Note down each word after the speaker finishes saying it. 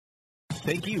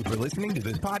Thank you for listening to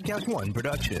this Podcast One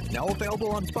production. Now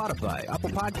available on Spotify, Apple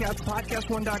Podcasts,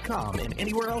 PodcastOne.com, and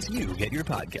anywhere else you get your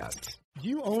podcasts. Do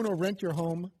you own or rent your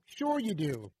home? Sure you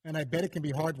do, and I bet it can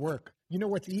be hard work. You know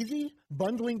what's easy?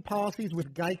 Bundling policies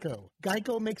with Geico.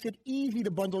 Geico makes it easy to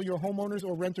bundle your homeowner's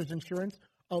or renter's insurance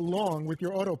along with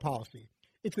your auto policy.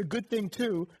 It's a good thing,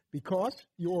 too, because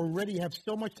you already have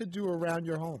so much to do around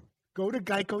your home. Go to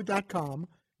geico.com,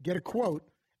 get a quote,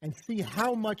 and see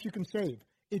how much you can save.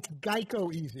 It's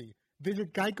Geico easy.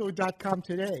 Visit geico.com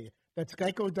today. That's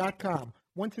geico.com.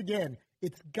 Once again,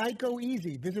 it's Geico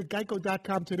easy. Visit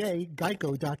geico.com today,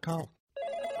 geico.com.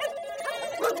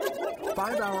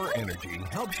 5-Hour Energy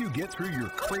helps you get through your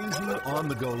crazy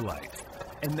on-the-go life.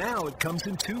 And now it comes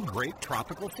in 2 great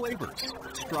tropical flavors,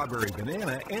 strawberry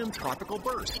banana and tropical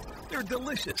burst. They're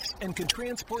delicious and can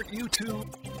transport you to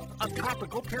a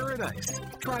tropical paradise.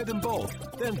 Try them both,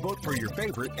 then vote for your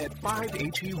favorite at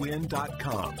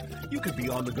 5hewin.com. You could be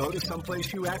on the go to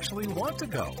someplace you actually want to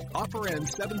go. Offer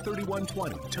ends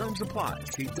 7/31/20. Terms apply.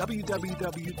 See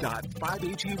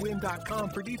www.5hewin.com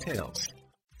for details.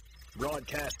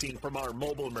 Broadcasting from our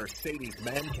mobile Mercedes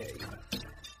man cave.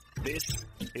 This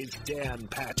is Dan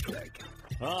Patrick.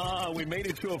 We made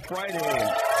it to a Friday.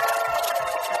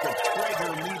 The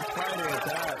Traeger Meat Friday at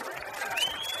that.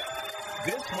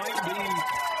 This might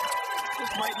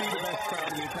be the best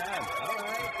crowd we've had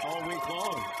all week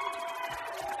long.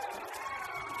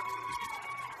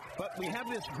 But we have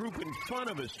this group in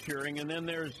front of us cheering, and then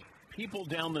there's people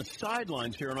down the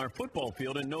sidelines here on our football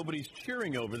field, and nobody's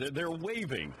cheering over there. They're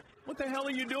waving. What the hell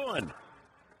are you doing?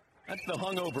 That's the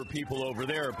hungover people over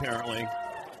there, apparently.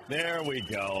 There we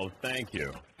go. Thank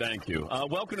you.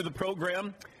 Welcome to the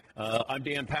program. I'm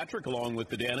Dan Patrick, along with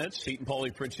the Danettes, Seton,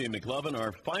 Paulie, Fritzy, and McLovin.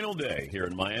 Our final day here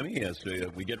in Miami as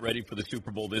we get ready for the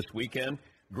Super Bowl this weekend.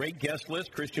 Great guest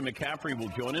list. Christian McCaffrey will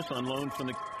join us on loan from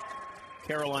the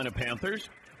Carolina Panthers.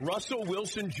 Russell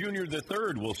Wilson Jr.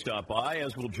 III will stop by,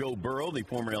 as will Joe Burrow, the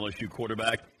former LSU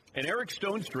quarterback. And Eric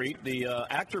Stonestreet, the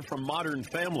actor from Modern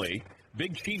Family,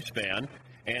 big Chiefs fan.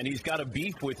 And he's got a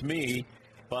beef with me,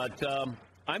 but I'm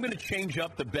going to change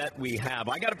up the bet we have.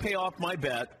 I got to pay off my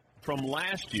bet from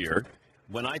last year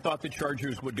when I thought the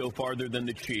Chargers would go farther than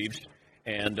the Chiefs.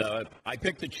 And I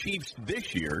picked the Chiefs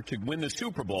this year to win the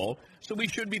Super Bowl, so we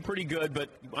should be pretty good.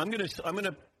 But I'm going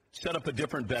to set up a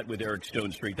different bet with Eric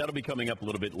Stonestreet. That'll be coming up a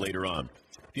little bit later on.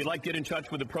 If you'd like to get in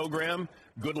touch with the program,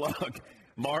 good luck.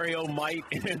 Mario might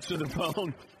answer the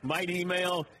phone, might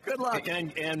email. Good luck.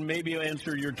 And maybe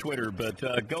answer your Twitter. But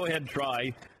go ahead,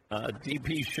 try.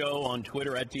 DP Show on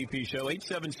Twitter at DP Show,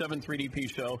 877-3DP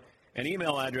Show, and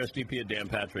email address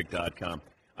dp@danpatrick.com.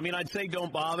 I mean, I'd say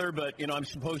don't bother, but, I'm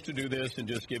supposed to do this and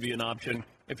just give you an option.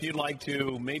 If you'd like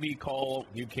to, maybe call,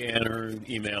 you can, or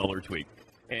email or tweet.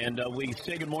 And we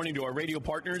say good morning to our radio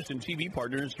partners and TV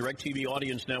partners, DirecTV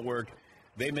Audience Network.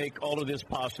 They make all of this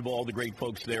possible, all the great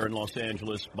folks there in Los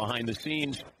Angeles behind the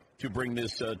scenes to bring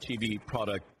this TV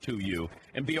product to you.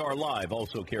 And BR Live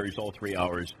also carries all 3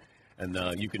 hours, and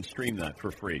you can stream that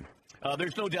for free.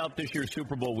 There's no doubt this year's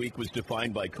Super Bowl week was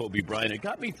defined by Kobe Bryant. It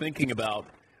got me thinking about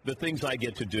the things I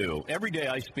get to do. Every day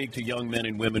I speak to young men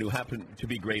and women who happen to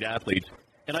be great athletes,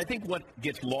 and I think what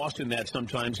gets lost in that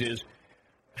sometimes is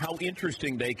how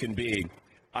interesting they can be.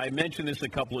 I mentioned this a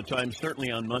couple of times,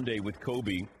 certainly on Monday with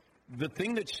Kobe. The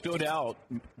thing that stood out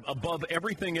above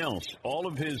everything else, all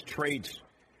of his traits,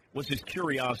 was his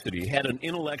curiosity. He had an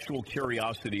intellectual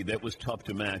curiosity that was tough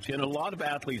to match. And a lot of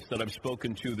athletes that I've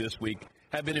spoken to this week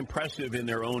have been impressive in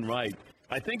their own right.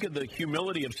 I think of the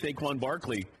humility of Saquon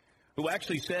Barkley, who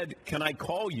actually said, "Can I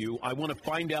call you? I want to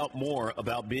find out more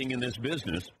about being in this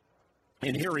business."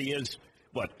 And here he is,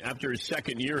 after his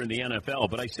second year in the NFL.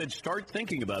 But I said, start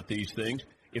thinking about these things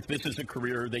if this is a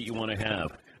career that you want to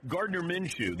have. Gardner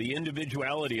Minshew, the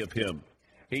individuality of him.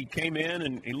 He came in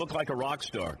and he looked like a rock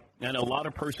star and a lot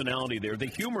of personality there. The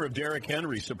humor of Derrick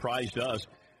Henry surprised us.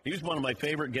 He was one of my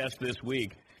favorite guests this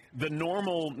week. The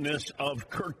normalness of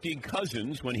Kirk D.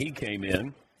 Cousins when he came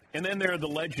in. And then there are the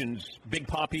legends, Big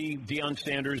Papi, Deion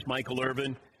Sanders, Michael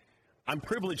Irvin. I'm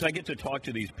privileged. I get to talk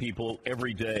to these people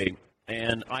every day,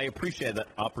 and I appreciate that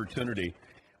opportunity.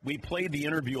 We played the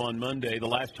interview on Monday, the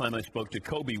last time I spoke to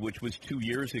Kobe, which was 2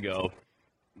 years ago.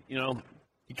 You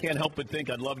can't help but think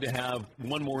I'd love to have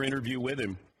one more interview with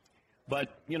him. But,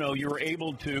 you were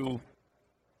able to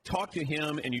talk to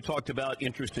him, and you talked about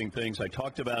interesting things. I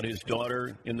talked about his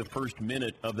daughter in the first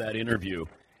minute of that interview,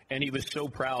 and he was so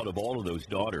proud of all of those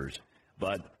daughters.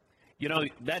 But,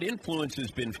 that influence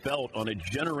has been felt on a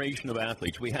generation of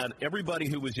athletes. We had everybody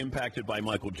who was impacted by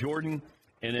Michael Jordan,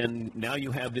 and then now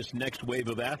you have this next wave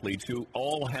of athletes who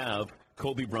all have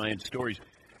Kobe Bryant stories.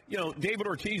 David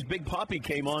Ortiz, Big Papi,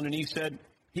 came on and he said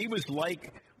he was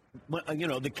like,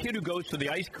 the kid who goes to the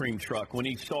ice cream truck when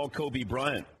he saw Kobe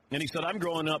Bryant. And he said, I'm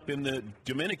growing up in the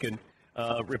Dominican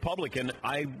Republic, and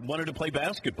I wanted to play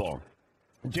basketball.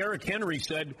 Derrick Henry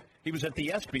said he was at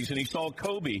the ESPYs, and he saw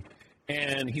Kobe,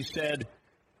 and he said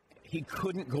he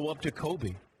couldn't go up to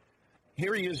Kobe.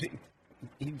 Here he is.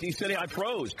 He said, I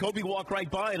froze. Kobe walked right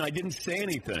by, and I didn't say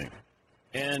anything.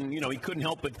 And, he couldn't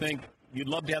help but think, you'd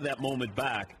love to have that moment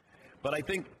back. But I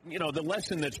think, the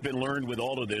lesson that's been learned with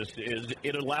all of this is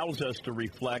it allows us to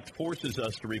reflect, forces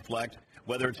us to reflect,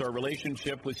 whether it's our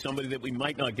relationship with somebody that we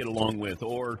might not get along with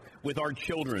or with our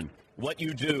children, what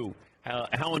you do,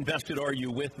 how invested are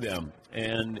you with them.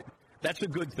 And that's a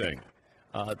good thing.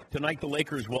 Tonight the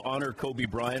Lakers will honor Kobe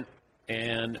Bryant,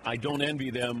 and I don't envy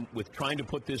them with trying to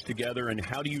put this together, and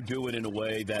how do you do it in a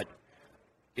way that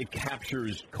it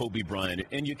captures Kobe Bryant.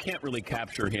 And you can't really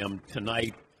capture him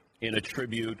tonight in a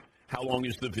tribute. How long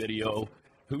is the video?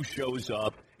 Who shows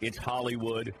up? It's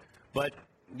Hollywood. But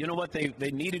you know what? They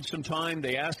needed some time.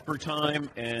 They asked for time,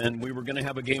 and we were going to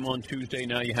have a game on Tuesday.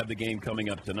 Now you have the game coming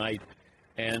up tonight.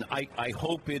 And I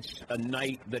hope it's a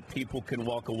night that people can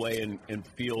walk away and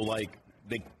feel like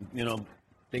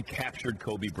they captured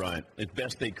Kobe Bryant as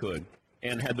best they could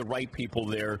and had the right people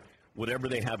there. Whatever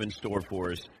they have in store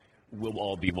for us, we'll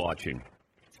all be watching.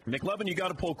 McLovin, you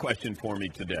got a poll question for me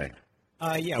today.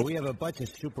 Yeah, we have a bunch of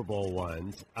Super Bowl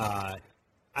ones.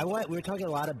 We're talking a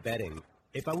lot of betting.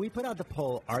 If we put out the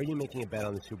poll, are you making a bet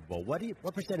on the Super Bowl? What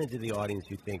percentage of the audience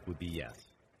you think would be yes?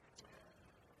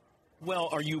 Well,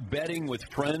 are you betting with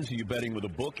friends? Are you betting with a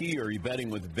bookie? Or are you betting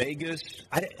with Vegas?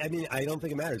 I don't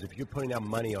think it matters. If you're putting out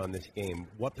money on this game,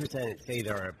 what percentage, say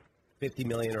there are 50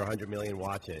 million or 100 million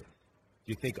watch it,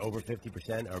 do you think over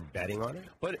 50% are betting on it?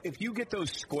 But if you get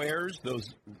those squares,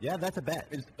 Yeah, that's a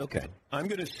bet. Okay. I'm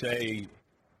going to say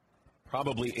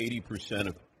probably 80%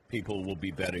 of people will be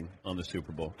betting on the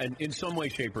Super Bowl, and in some way,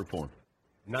 shape, or form.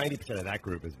 90% of that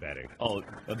group is betting. Oh,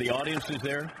 the audience is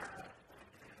there?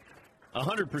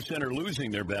 100% are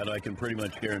losing their bet, I can pretty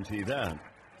much guarantee that.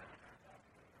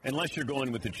 Unless you're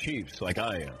going with the Chiefs, like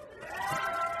I am.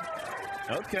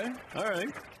 Okay, all right.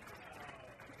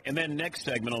 And then next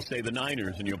segment, I'll say the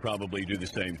Niners, and you'll probably do the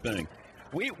same thing.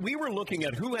 We were looking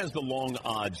at who has the long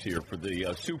odds here for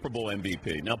the Super Bowl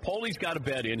MVP. Now, Paulie's got a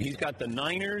bet in. He's got the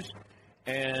Niners,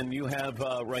 and you have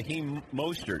Raheem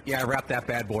Mostert. Yeah, I wrapped that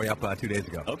bad boy up 2 days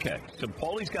ago. Okay, so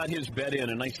Paulie's got his bet in,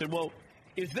 and I said, well,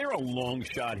 is there a long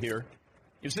shot here?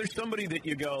 Is there somebody that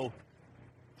you go,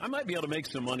 I might be able to make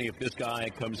some money if this guy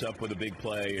comes up with a big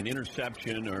play, an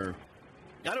interception, or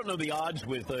I don't know the odds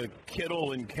with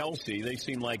Kittle and Kelsey. They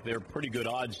seem like they're pretty good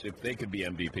odds if they could be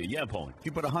MVP. Yeah, Paul. If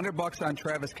you put $100 on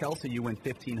Travis Kelsey, you win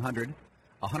 $1,500.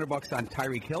 $100 on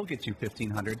Tyreek Hill gets you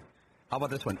 $1,500. How about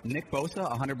this one? Nick Bosa,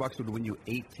 $100 would win you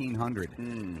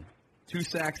 $1,800. 2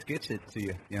 sacks gets it to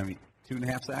you.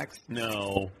 2.5 sacks?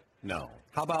 No.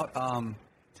 How about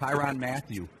Tyrann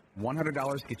Mathieu?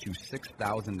 $100 gets you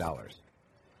 $6,000. All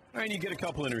right, you get a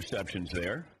couple interceptions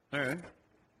there. All right.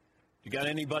 You got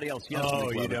anybody else? Yes,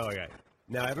 Okay.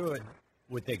 Now, everyone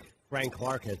would think Frank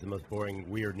Clark has the most boring,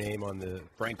 weird name on the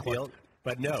field.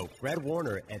 But no, Fred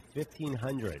Warner at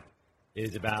 $1,500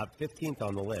 is about 15th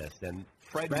on the list. And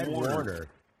Fred Warner,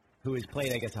 who has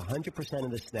played, I guess, 100%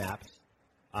 of the snaps.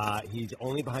 He's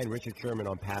only behind Richard Sherman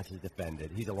on passes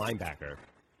defended. He's a linebacker.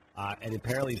 And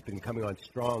apparently he's been coming on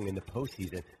strong in the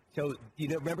postseason. So,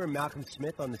 remember Malcolm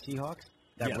Smith on the Seahawks?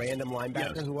 That random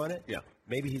linebacker who won it? Yeah.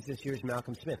 Maybe he's this year's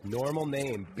Malcolm Smith. Normal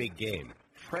name, big game.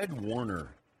 Fred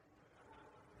Warner.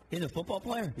 He's a football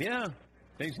player? Yeah.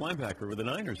 He's linebacker with the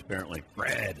Niners, apparently.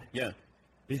 Fred. Yeah.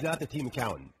 He's not the team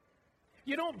accountant.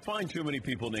 You don't find too many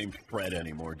people named Fred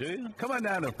anymore, do you? Come on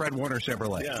down to Fred Warner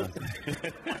Chevrolet. Yeah.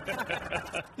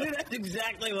 Dude, that's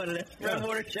exactly what it is. Fred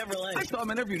Warner Chevrolet. I saw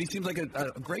him interviewed. He seems like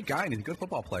a great guy, and he's a good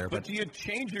football player. But do you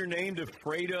change your name to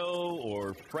Fredo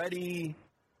or Freddie?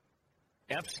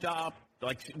 F-stop?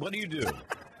 Like, what do you do?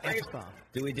 F-stop.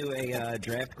 Do we do a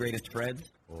draft greatest Freds?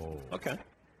 Oh. Okay.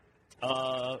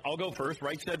 I'll go first.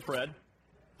 Right said Fred.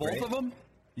 Both of them?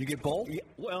 You get both? Yeah,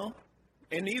 well,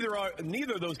 and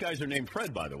neither of those guys are named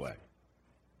Fred, by the way.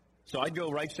 So I'd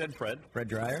go right said Fred. Fred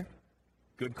Dreyer?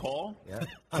 Good call. Yeah.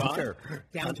 Hunter.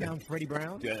 Downtown Freddie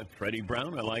Brown? Yeah, Freddie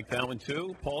Brown. I like that one,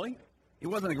 too. Paulie? He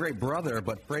wasn't a great brother,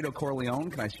 but Fredo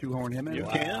Corleone, can I shoehorn him in? You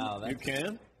can. You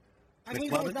can. I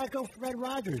mean, you guys go Fred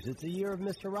Rogers. It's the year of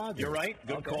Mr. Rogers. You're right.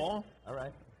 Good call. All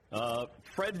right.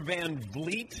 Fred Van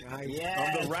Vliet of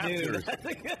Yes, the Raptors. dude. That's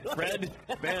a good one. Fred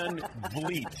Van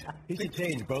Vliet. He should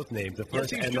change both names, the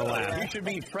first Yes, and the last. He should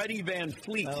be Freddie Van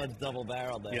Fleet. That one's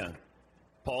double-barreled there. Yeah.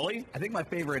 Paulie? I think my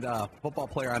favorite football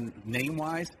player on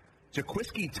name-wise,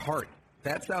 Jaquiski Tart.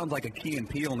 That sounds like a Key and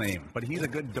Peele name, but he's a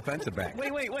good defensive back.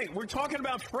 Wait. We're talking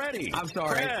about Freddie. I'm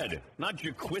sorry. Fred, not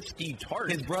Jaquiski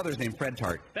Tart. His brother's named Fred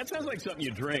Tart. That sounds like something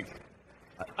you drink.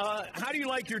 How do you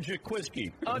like your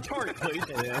Jaquiski? Tart, please.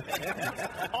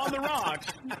 On the rocks.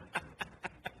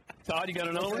 Todd, you got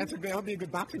another one? That'll be a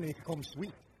good boxing name. You could call him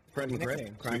Sweet. Fred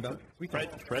McGriff.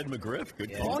 Fred McGriff.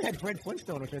 Good call. Paul had Fred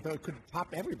Flintstone, which I thought could top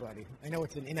everybody. I know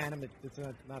it's an inanimate,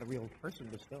 not a real person,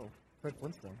 but still. Fred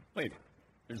Flintstone. Wait.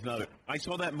 There's not a. I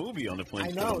saw that movie on the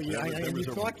Flintstones. I know. You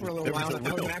thought for a little while.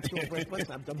 There was An actual Fred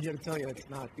Flintstone. I'm here to tell you it's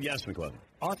not. Yes, McClellan.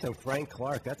 Also, Frank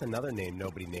Clark. That's another name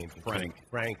nobody names.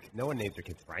 Frank. No one names their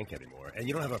kid Frank anymore. And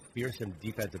you don't have a fearsome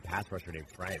defensive pass rusher named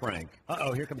Frank.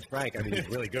 Uh-oh, here comes Frank. I mean, he's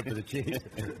really good for the Chiefs.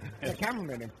 The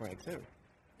cameraman named Frank, too.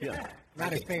 Yeah.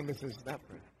 Not as famous as that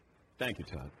Frank. Thank you,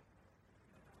 Todd.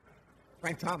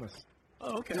 Frank Thomas.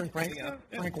 Oh, okay. Frank? Yeah.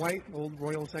 Frank White, old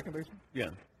Royal second baseman?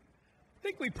 Yeah. I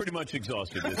think we pretty much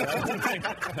exhausted this.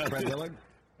 Fred Willard?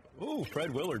 Ooh,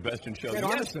 Fred Willard, best in show. Fred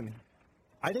Armisen.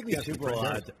 I think the Super Bowl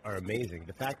odds are amazing.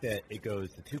 The fact that it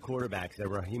goes to two quarterbacks and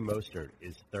Raheem Mostert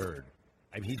is third.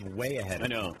 I mean, he's way ahead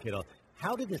of Kittle.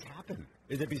 How did this happen?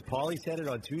 Is it because Paulie said it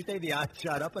on Tuesday? The odds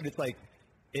shot up, and it's like,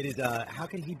 it is. How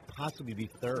can he possibly be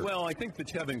third? Well, I think the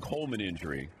Tevin Coleman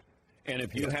injury, and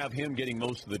if you have him getting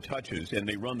most of the touches and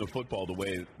they run the football the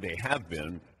way they have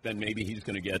been, then maybe he's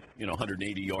going to get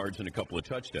 180 yards and a couple of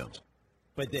touchdowns.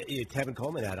 But Tevin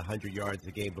Coleman had 100 yards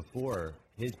the game before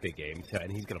his big game,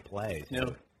 and he's going to play.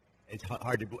 So it's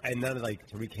hard to. And none of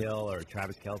Tyreek Hill or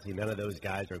Travis Kelce, none of those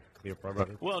guys are clear front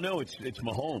runners. Well, no, it's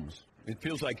Mahomes. It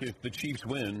feels like if the Chiefs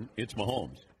win, it's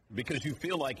Mahomes because you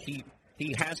feel like he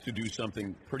has to do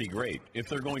something pretty great if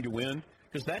they're going to win.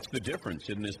 Because that's the difference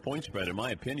in this point spread, in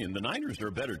my opinion. The Niners are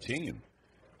a better team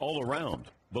all around,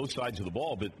 both sides of the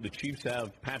ball, but the Chiefs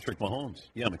have Patrick Mahomes.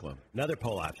 Yeah, McClellan. Another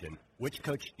poll option. Which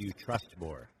coach do you trust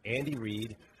more, Andy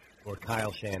Reid or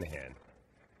Kyle Shanahan?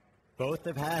 Both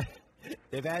they've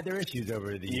had their issues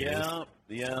over the years.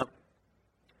 Yeah.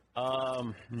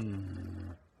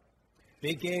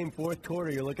 Big game, fourth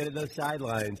quarter. You're looking at those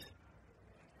sidelines.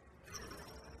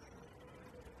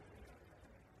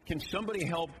 Can somebody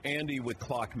help Andy with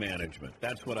clock management?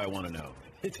 That's what I want to know.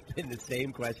 It's been the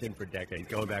same question for decades,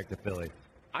 going back to Philly.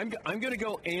 I'm going to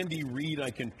go Andy Reid.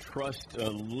 I can trust a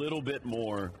little bit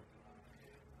more.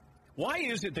 Why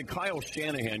is it that Kyle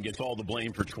Shanahan gets all the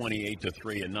blame for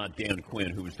 28-3 and not Dan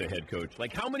Quinn, who's the head coach?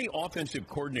 Like, how many offensive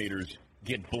coordinators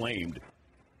get blamed?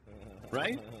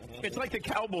 Right? It's like the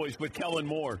Cowboys with Kellen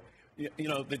Moore.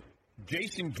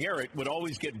 Jason Garrett would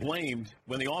always get blamed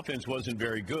when the offense wasn't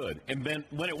very good. And then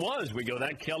when it was, we go,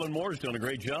 that Kellen Moore's done a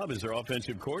great job as their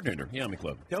offensive coordinator. Yeah,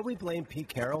 McClellan. Don't we blame Pete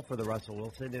Carroll for the Russell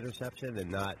Wilson interception and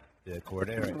not the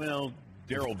coordinator? Well,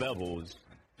 Darrell Bevel is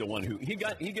the one who he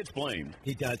gets blamed.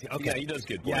 He does. Okay. Yeah, he does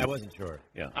get blamed. Yeah, I wasn't sure.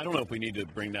 Yeah. I don't know if we need to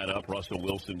bring that up. Russell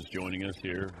Wilson's joining us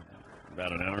here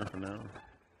about an hour from now.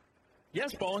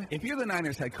 Yes, Paul. If you're the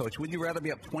Niners head coach, would you rather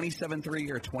be up 27-3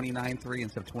 or 29-3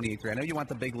 instead of 28-3? I know you want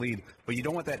the big lead, but you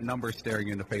don't want that number staring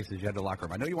you in the face as you head to the locker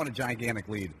room. I know you want a gigantic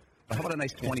lead, but how about a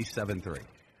nice 27-3?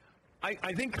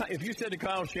 I think if you said to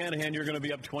Kyle Shanahan you're going to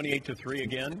be up 28-3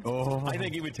 again, I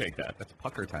think he would take that. That's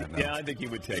pucker time now. Yeah, I think he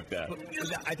would take that.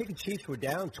 I think the Chiefs were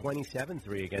down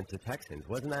 27-3 against the Texans.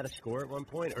 Wasn't that a score at one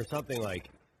point or something like?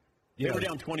 They were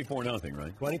down 24-0,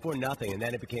 right? 24-0, and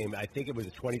then it became, I think it was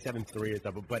a 27-3 or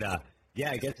something. But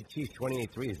yeah, against the Chiefs,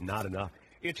 28-3 is not enough.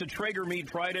 It's a Traeger Meat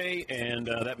Friday, and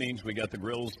that means we got the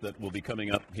grills that will be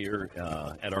coming up here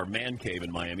at our man cave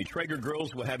in Miami. Traeger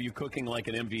Grills will have you cooking like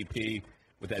an MVP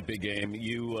with that big game.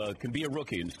 You can be a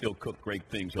rookie and still cook great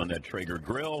things on that Traeger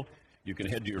grill. You can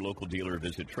head to your local dealer or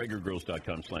visit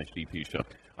TraegerGrills.com/DP show. All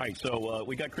right, so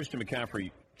we got Christian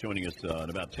McCaffrey joining us in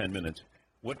about 10 minutes.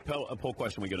 What poll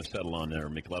question are we going to settle on there,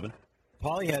 McLevin?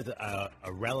 Paulie has a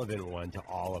relevant one to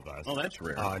all of us. Oh, that's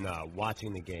rare. On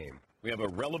watching the game. We have a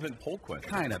relevant poll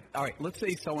question. Kind of. All right, let's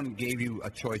say someone gave you a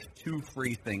choice of 2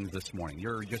 free things this morning.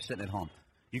 You're just sitting at home.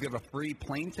 You give a free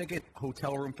plane ticket,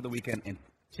 hotel room for the weekend, and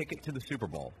ticket to the Super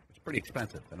Bowl. It's pretty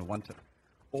expensive.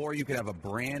 Or you could have a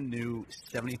brand new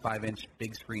 75-inch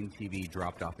big screen TV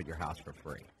dropped off at your house for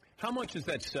free. How much is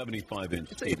that 75-inch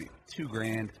TV?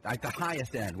 $2,000 at the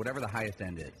highest end, whatever the highest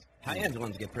end is. High-end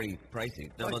ones get pretty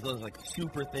pricey. Those like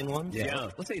super thin ones? Yeah.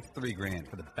 Let's say it's $3,000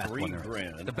 for the best one.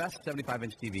 $3,000. The best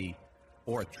 75-inch TV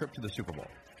or a trip to the Super Bowl.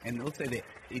 And let's say they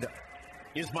either...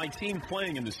 Is my team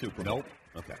playing in the Super Bowl? Nope.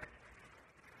 Okay.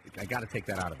 I got to take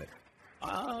that out of it.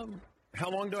 How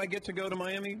long do I get to go to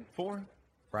Miami for?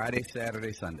 Friday,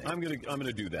 Saturday, Sunday. I'm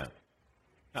gonna do that.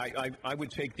 I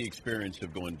would take the experience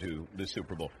of going to the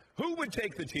Super Bowl. Who would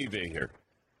take the TV here?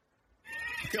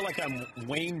 I feel like I'm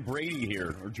Wayne Brady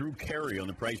here or Drew Carey on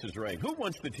The Price is Right. Who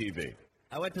wants the TV?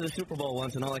 I went to the Super Bowl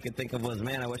once, and all I could think of was,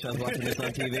 man, I wish I was watching this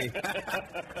on TV.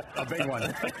 A big one.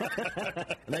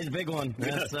 A nice big one.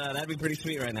 That'd be pretty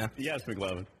sweet right now. Yes,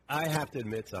 McLovin. I have to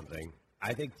admit something.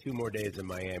 I think 2 more days in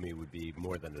Miami would be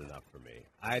more than enough for me.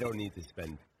 I don't need to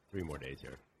spend 3 more days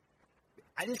here.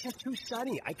 It's just too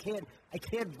sunny. I can't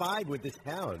vibe with this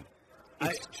town.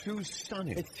 It's too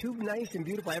sunny. It's too nice and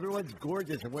beautiful. Everyone's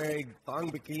gorgeous and wearing thong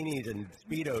bikinis and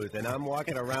Speedos, and I'm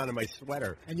walking around in my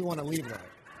sweater. And you want to leave that.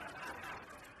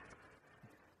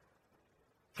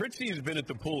 Fritzy has been at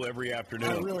the pool every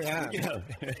afternoon. I really have. Yeah.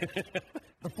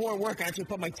 Before work, I actually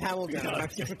put my towel down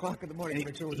about 6 o'clock in the morning to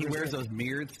make sure He wears those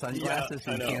mirrored sunglasses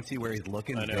so I you know. can't see where he's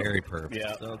looking. I know. Very perfect.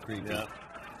 Yeah. So creepy. Yeah.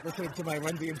 listening to my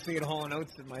Run DMC and Hall &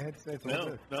 Oates in my headset.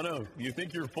 No. You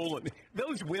think you're fooling me.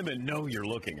 Those women know you're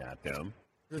looking at them.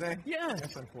 Do they? Yes.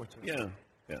 That's unfortunate.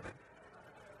 Yeah.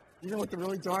 You know what the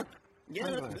really dark?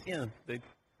 Yeah. They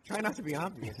Try not to be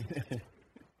obvious.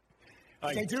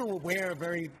 I- They do wear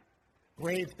very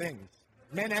brave things.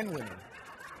 Men and women.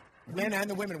 Men and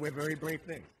the women wear very brave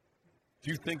things.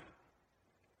 Do you think?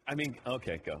 I mean,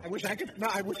 okay, go. I wish I could. No,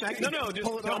 I wish I could. No. pull Just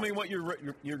it tell off. me what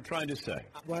you're trying to say.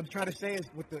 What I'm trying to say is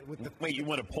with the. Wait, you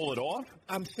want to pull it off?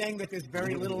 I'm saying that there's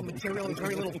very little material, there's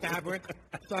very little fabric.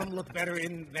 Some look better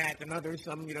in that than others.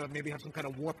 Some, maybe have some kind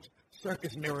of warped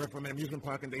circus mirror from an amusement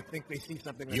park, and they think they see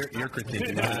something. You're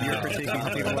critiquing. You're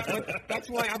critiquing. That's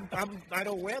why I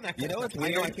don't wear that. You know what's I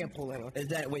know weird? I can't pull that off. Is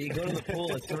that when you go to the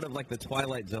pool, it's sort of like the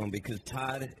Twilight Zone because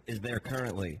Todd is there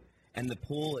currently. And the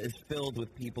pool is filled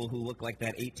with people who look like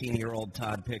that 18-year-old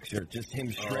Todd picture. Just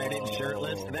him shredded,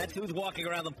 shirtless. And that's who's walking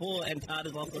around the pool, and Todd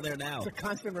is also there now. It's a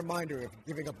constant reminder of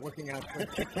giving up working out for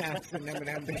Kit Kats and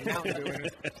M&M's and Mountain Dew,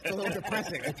 and it's a little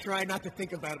depressing. I try not to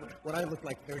think about what I looked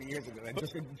like 30 years ago and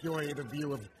just enjoy the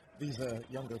view of these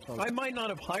younger folks. I might not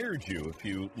have hired you if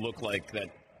you look like that.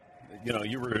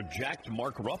 You were a jacked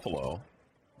Mark Ruffalo.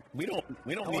 We don't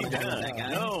need that.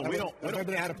 No, we don't. I've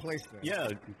been out of place there.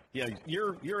 Yeah.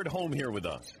 You're at home here with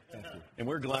us, and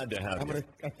we're glad to have you.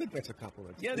 I think that's a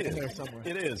compliment. Yeah, it It's in is. there somewhere.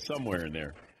 It is somewhere in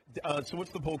there. So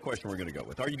what's the poll question we're going to go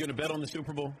with? Are you going to bet on the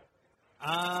Super Bowl?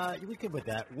 We could put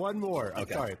that. One more. I'm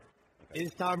Okay. sorry.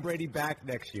 Is Tom Brady back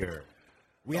next year?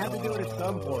 We have to do it at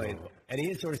some point, and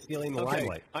he is sort of stealing the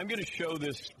limelight. I'm going to show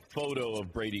this photo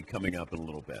of Brady coming up in a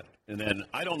little bit, and then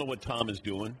I don't know what Tom is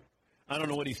doing. I don't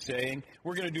know what he's saying.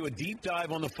 We're going to do a deep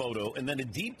dive on the photo and then a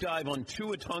deep dive on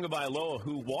Tua Tagovailoa,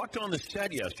 who walked on the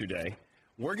set yesterday.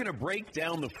 We're going to break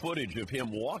down the footage of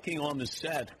him walking on the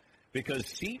set because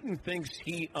Seton thinks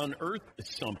he unearthed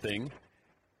something,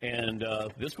 and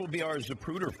this will be our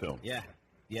Zapruder film. Yeah.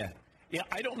 Yeah,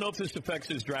 I don't know if this affects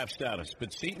his draft status,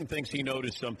 but Seton thinks he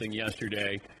noticed something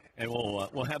yesterday, and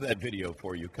we'll have that video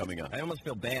for you coming up. I almost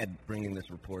feel bad bringing this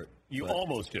report. You but-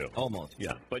 almost do. Almost.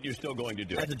 Yeah, but you're still going to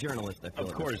do As it. a journalist, I feel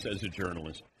Of it. course, as a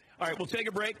journalist. All right, we'll take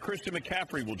a break. Kristen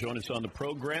McCaffrey will join us on the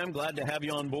program. Glad to have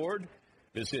you on board.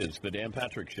 This is the Dan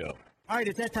Patrick Show. All right,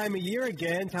 it's that time of year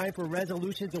again. Time for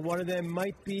resolutions, and one of them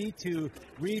might be to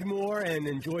read more and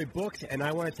enjoy books. And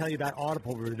I want to tell you about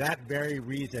Audible for that very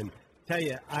reason. Tell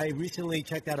you, I recently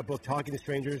checked out a book, Talking to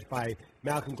Strangers, by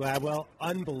Malcolm Gladwell.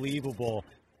 Unbelievable.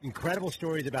 Incredible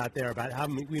stories about how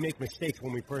we make mistakes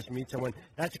when we first meet someone.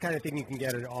 That's the kind of thing you can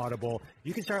get at Audible.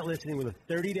 You can start listening with a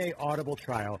 30-day Audible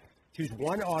trial. Choose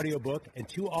one audiobook and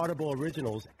 2 Audible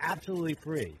originals absolutely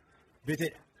free.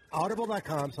 Visit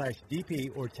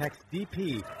audible.com/DP or text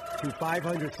DP to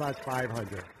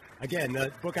 500/500. Again,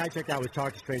 the book I checked out was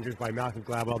Talk to Strangers by Malcolm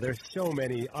Gladwell. There's so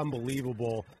many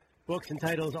unbelievable books and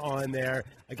titles on there.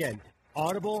 Again,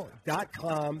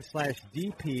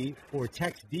 audible.com/DP or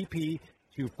text DP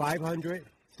to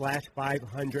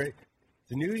 500/500.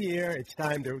 It's a new year. It's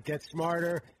time to get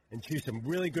smarter and choose some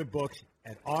really good books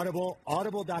at Audible.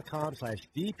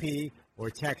 Audible.com/DP or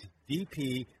text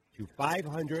DP to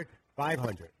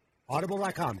 500/500.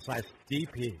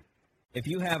 Audible.com/DP. If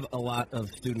you have a lot of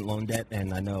student loan debt,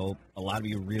 and I know a lot of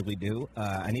you really do,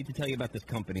 I need to tell you about this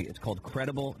company. It's called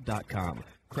Credible.com.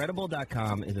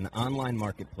 Credible.com is an online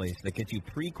marketplace that gets you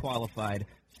pre-qualified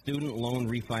student loan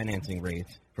refinancing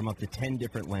rates from up to 10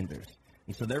 different lenders.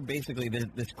 And so they're basically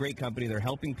this great company. They're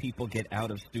helping people get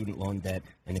out of student loan debt.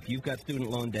 And if you've got student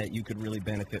loan debt, you could really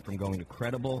benefit from going to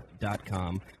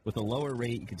Credible.com. With a lower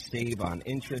rate, you could save on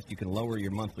interest. You can lower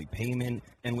your monthly payment.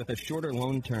 And with a shorter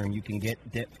loan term, you can get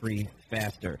debt-free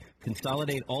faster.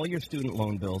 Consolidate all your student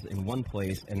loan bills in one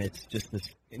place, and it's just this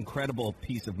incredible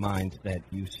peace of mind that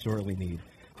you sorely need.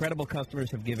 Credible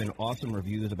customers have given awesome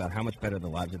reviews about how much better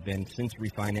their lives have been since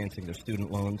refinancing their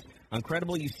student loans. On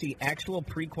Credible, you see actual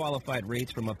pre-qualified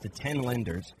rates from up to 10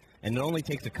 lenders. and it only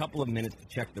takes a couple of minutes to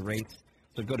check the rates.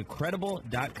 So go to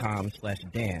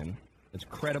credible.com/Dan. That's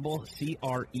Credible,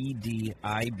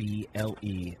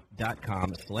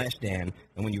 credible.com/Dan.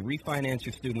 And when you refinance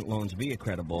your student loans via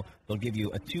Credible, they'll give you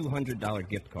a $200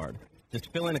 gift card. Just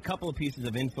fill in a couple of pieces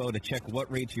of info to check what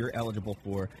rates you're eligible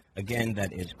for. Again,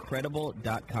 that is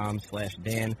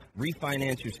credible.com/Dan.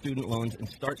 Refinance your student loans and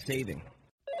start saving.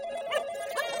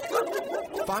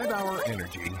 5-Hour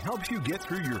Energy helps you get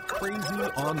through your crazy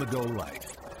on-the-go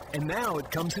life. And now it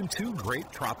comes in 2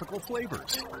 great tropical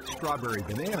flavors, Strawberry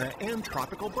Banana and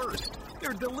Tropical Burst.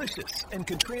 They're delicious and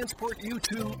can transport you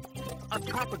to a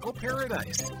tropical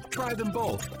paradise. Try them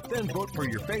both, then vote for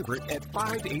your favorite at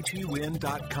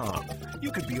 5HEWin.com.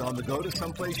 You could be on the go to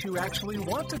someplace you actually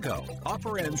want to go.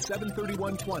 Offer ends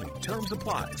 7/31/20. Terms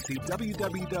apply. See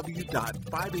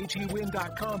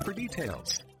www.5HEWin.com for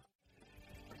details.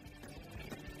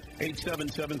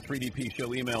 877-3DP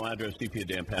Show, email address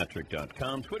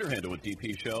dp@danpatrick.com, Twitter handle at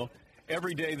DP Show.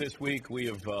 Every day this week we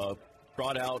have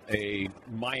brought out a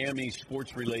Miami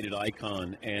sports-related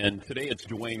icon, and today it's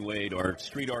Dwayne Wade, our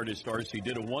street artist. RC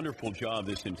did a wonderful job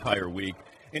this entire week,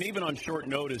 and even on short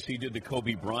notice he did the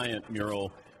Kobe Bryant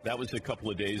mural. That was a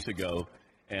couple of days ago,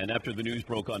 and after the news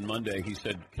broke on Monday, he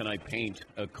said, can I paint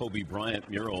a Kobe Bryant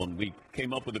mural? And we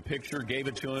came up with a picture, gave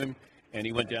it to him, and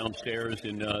he went downstairs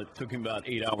and took him about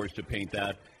 8 hours to paint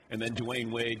that. And then Dwayne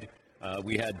Wade,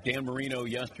 we had Dan Marino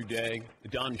yesterday.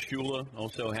 Don Shula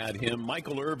also had him.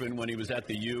 Michael Irvin, when he was at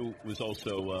the U, was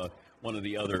also one of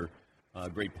the other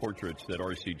great portraits that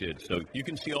RC did. So you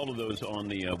can see all of those on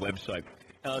the website.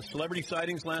 Celebrity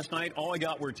sightings last night, all I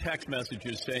got were text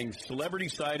messages saying, celebrity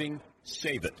sighting,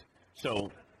 save it.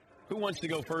 So who wants to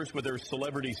go first with their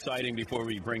celebrity sighting before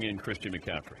we bring in Christian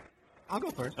McCaffrey? I'll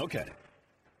go first. Okay.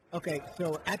 Okay,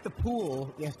 so at the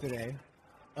pool yesterday,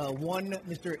 one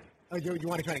Mr. You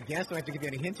want to try to guess? Do I have to give you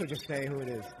any hints or just say who it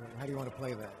is? How do you want to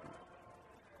play that?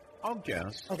 I'll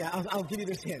guess. Okay, I'll give you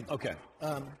this hint. Okay.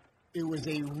 It was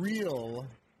a real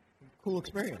cool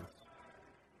experience.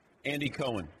 Andy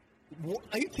Cohen.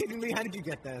 Are you kidding me? How did you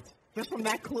get that? Just from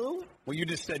that clue? Well, you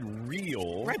just said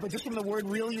real. Right, but just from the word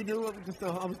real you knew, I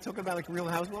was talking about like Real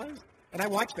Housewives? And I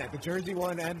watched that, the Jersey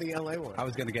one and the L.A. one. I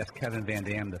was going to guess Kevin Van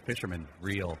Dam, the fisherman,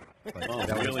 real. But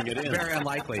that reeling it in. Very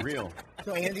unlikely. Real.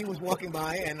 So Andy was walking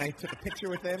by, and I took a picture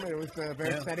with him. It was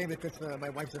very exciting because my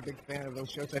wife's a big fan of those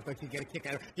shows. So I thought he'd get a kick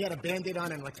out of it. He had a Band-Aid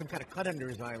on and like some kind of cut under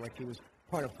his eye, like he was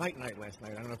part of Fight Night last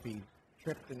night. I don't know if he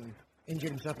tripped and injured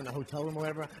himself in a hotel room or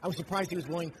whatever. I was surprised he was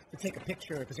willing to take a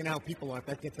picture because you know how people are. If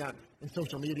that gets out in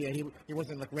social media, he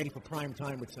wasn't like ready for prime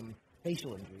time with some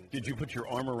facial injuries. Did you put your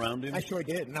arm around him? I sure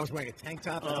did, and I was wearing a tank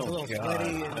top, and I was a little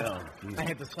sweaty, and I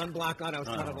had the sunblock on. I was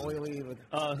kind of oily. But,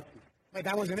 wait,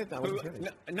 that wasn't it? That wasn't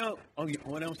finished. No. Oh,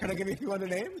 what else? Can I give you a few other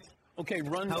names? Okay,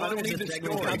 run. How I don't long need is the this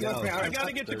story. segment gonna go? I got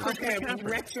to get to Chris McCaffrey.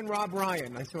 Rex and Rob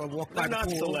Ryan. I saw a walk by They're the not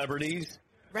pool. celebrities.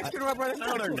 Rex and Rob Ryan.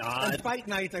 No, they're cool. not. On Fight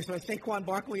Night, I saw Saquon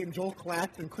Barkley and Joel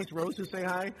Klatt and Chris Rose who say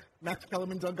hi. Max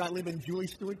Kellerman, Doug Gottlieb, and Julie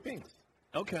Stewart-Binks.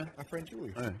 Okay. Our friend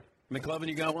Julie. All right. McLovin,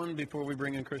 you got one before we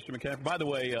bring in Christian McCaffrey? By the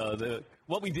way,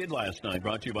 what we did last night,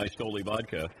 brought to you by Stoli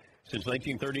Vodka. Since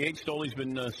 1938, Stoli's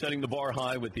been setting the bar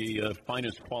high with the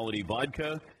finest quality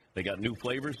vodka. They got new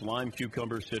flavors, lime,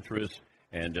 cucumber, citrus,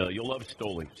 and you'll love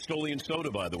Stoli. Stoli and soda,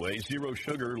 by the way. 0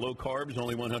 sugar, low carbs,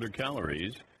 only 100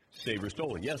 calories. Savor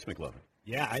Stoli. Yes, McLovin.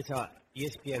 Yeah, I saw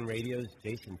ESPN Radio's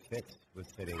Jason Fitz was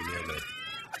sitting near me.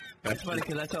 That's funny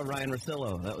because I saw Ryan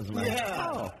Russillo. That was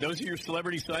my Those are your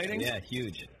celebrity sightings? Yeah,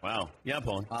 huge. Wow. Yeah,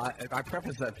 Paul. I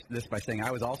preface this by saying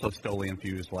I was also Stoli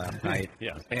infused last night.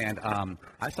 Yeah. And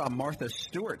I saw Martha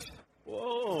Stewart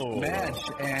Whoa. match.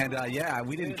 And,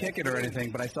 we didn't kick it or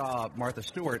anything, but I saw Martha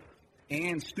Stewart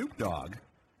and Snoop Dogg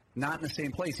not in the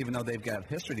same place, even though they've got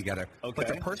history together. Okay. But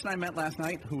the person I met last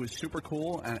night who was super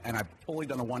cool, and I've totally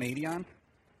done a 180 on,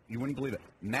 you wouldn't believe it.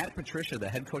 Matt Patricia, the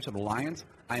head coach of the Lions.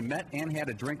 I met and had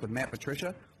a drink with Matt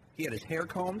Patricia. He had his hair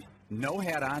combed, no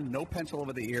hat on, no pencil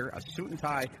over the ear, a suit and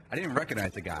tie. I didn't even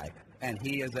recognize the guy. And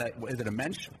he is is it a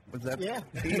mensch? Was that? Yeah.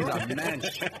 He's a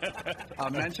mensch. A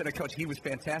mensch and a coach. He was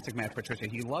fantastic, Matt Patricia.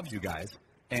 He loves you guys,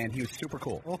 and he was super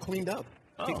cool. All cleaned up.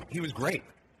 Oh. He was great.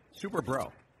 Super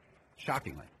bro.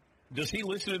 Shockingly. Does he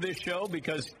listen to this show?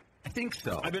 Because I think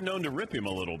so. I've been known to rip him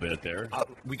a little bit there.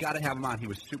 We got to have him on. He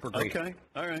was super great. Okay.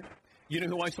 All right. You know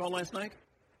who I saw last night?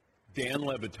 Dan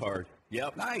Levitard.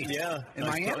 Yep. Nice. Yeah. In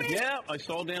Miami? I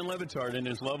saw Dan Levitard and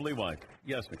his lovely wife.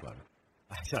 Yes, McLeod.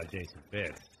 I saw Jason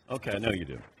Fitz. Okay, I know you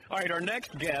do. All right, our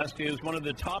next guest is one of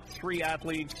the top 3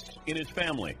 athletes in his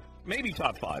family. Maybe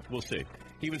top 5. We'll see.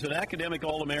 He was an academic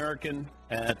All-American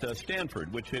at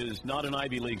Stanford, which is not an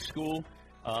Ivy League school.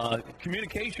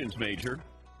 Communications major.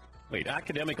 Wait,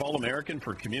 academic All-American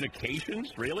for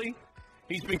communications? Really?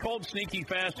 He's been called sneaky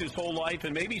fast his whole life,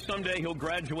 and maybe someday he'll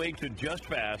graduate to just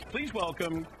fast. Please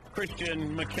welcome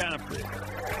Christian McCaffrey.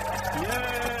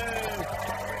 Yay!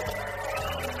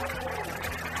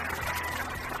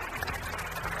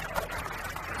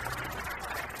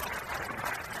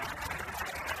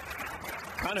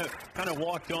 Kind of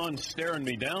walked on staring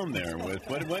me down there with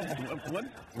what was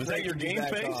that your game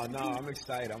face? No, I'm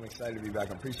excited. I'm excited to be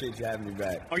back. I appreciate you having me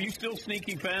back. Are you still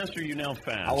sneaky fast, or are you now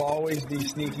fast? I'll always be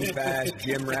sneaky fast,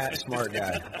 gym rat, smart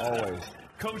guy. Always.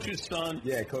 Coach's son.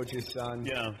 Yeah, coach's son.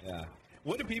 Yeah. Yeah.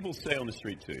 What do people say on the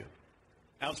street to you,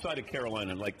 outside of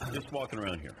Carolina, like just walking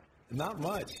around here? Not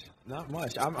much. Not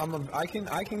much. I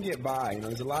can get by. You know,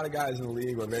 there's a lot of guys in the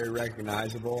league who are very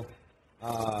recognizable.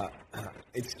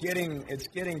 It's getting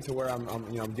to where I'm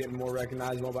getting more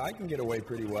recognizable, but I can get away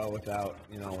pretty well without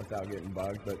getting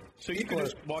bugged. But so you can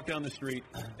just walk down the street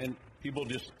and people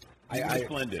just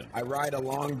blend in. I ride a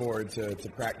longboard to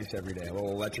practice every day, a little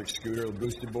electric scooter, a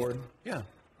boosted board. Yeah.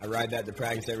 I ride that to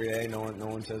practice every day. No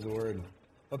one says a word.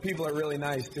 But people are really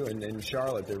nice too, and in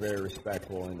Charlotte they're very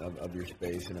respectful of your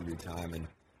space and of your time, and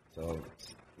so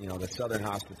the Southern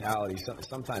hospitality.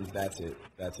 Sometimes that's it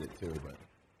too, but.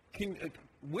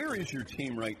 Where is your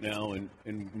team right now in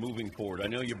moving forward? I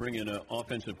know you bring in an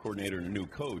offensive coordinator and a new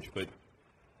coach, but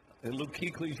Luke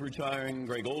Kuechly's retiring,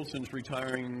 Greg Olson's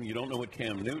retiring. You don't know what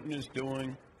Cam Newton is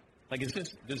doing.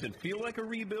 Does it feel like a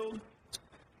rebuild?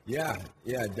 Yeah,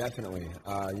 definitely.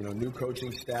 New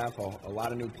coaching staff, a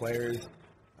lot of new players.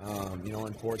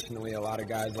 Unfortunately, a lot of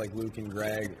guys like Luke and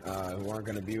Greg who aren't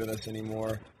going to be with us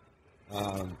anymore.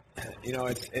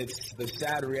 It's the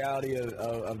sad reality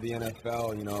of the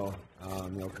NFL.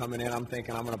 Coming in, I'm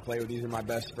thinking I'm going to play with these are my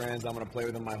best friends. I'm going to play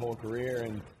with them my whole career,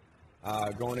 and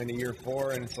going into year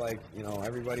 4, and it's like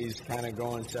everybody's kind of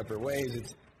going separate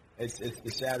ways. It's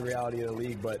the sad reality of the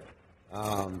league, but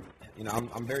I'm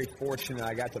very fortunate.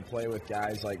 I got to play with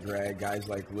guys like Greg, guys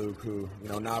like Luke, who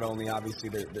not only obviously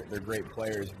they're great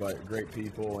players, but great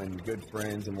people and good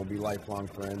friends, and will be lifelong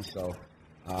friends. So.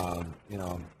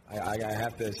 I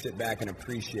have to sit back and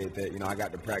appreciate that, I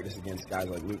got to practice against guys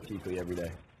like Luke Kuechly every day.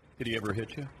 Did he ever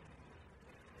hit you?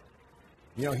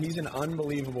 He's an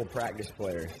unbelievable practice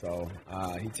player, so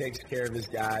he takes care of his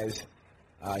guys.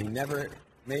 He never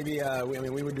 – maybe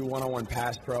we would do one-on-one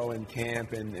pass pro in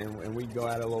camp, and we'd go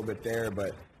at it a little bit there,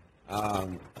 but,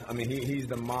 he's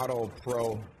the model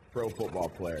pro football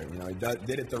player. He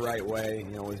did it the right way,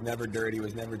 was never dirty,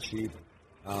 was never cheap,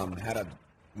 had a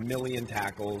million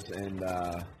tackles, and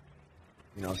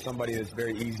somebody that's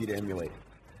very easy to emulate.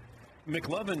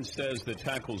 McLovin says that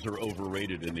tackles are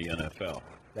overrated in the NFL.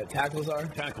 That tackles are?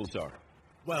 Tackles are.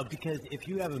 Well, because if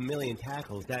you have a million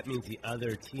tackles, that means the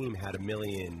other team had a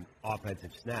million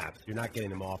offensive snaps. You're not getting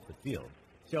them off the field.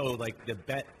 So, like, the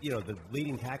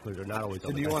leading tacklers are not always. So,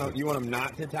 do you want them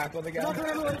not to tackle the guy? That's what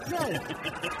everyone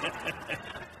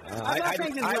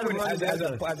says.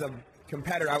 As a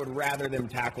competitor, I would rather them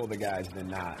tackle the guys than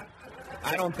not.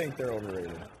 I don't think they're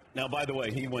overrated. Now, by the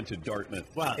way, he went to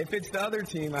Dartmouth. Well, if it's the other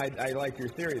team, I like your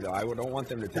theory, though. I don't want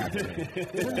them to tackle me.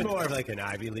 This is more of like an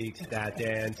Ivy League stat,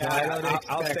 Dan. So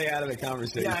I'll stay out of the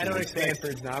conversation. Yeah, I don't expect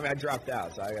Stanford's now. I dropped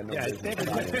out, so I got no business.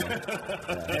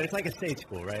 And it's like a state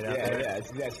school, right?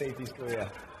 It's that safety school, yeah.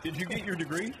 Did you get your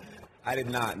degree? I did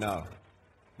not, no.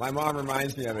 My mom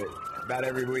reminds me of it about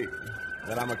every week,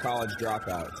 that I'm a college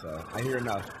dropout, so I hear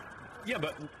enough. Yeah,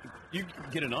 but you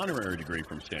get an honorary degree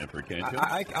from Stanford, can't you?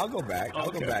 I'll go back.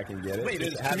 I'll go back and get it. Wait,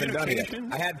 I haven't done it yet.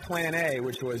 I had Plan A,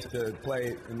 which was to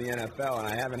play in the NFL, and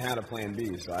I haven't had a Plan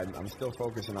B, so I'm still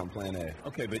focusing on Plan A.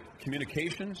 Okay, but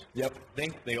communications? Yep.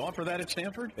 They offer that at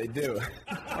Stanford? They do.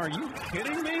 Are you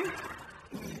kidding me?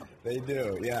 They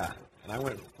do, yeah. And I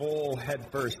went full head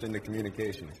first into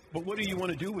communications. But what do you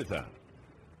want to do with that?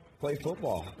 Play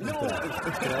football. No.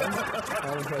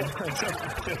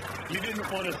 You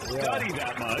didn't want to study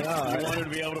that much. No, you wanted to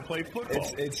be able to play football.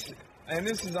 And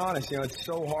this is honest. It's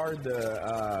so hard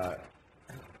to,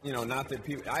 not that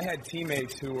people. I had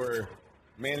teammates who were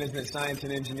management science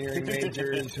and engineering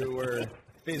majors, who were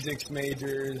physics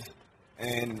majors,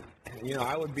 and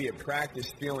I would be at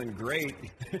practice feeling great,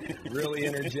 really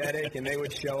energetic, and they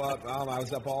would show up. I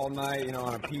was up all night,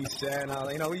 on a piece set,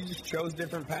 and we just chose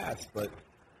different paths, but.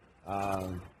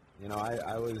 I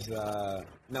was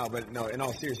no. In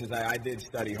all seriousness, I did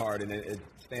study hard, and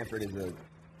Stanford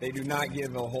they do not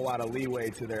give a whole lot of leeway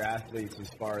to their athletes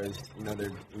as far as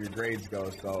your grades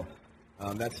go. So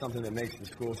that's something that makes the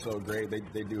school so great.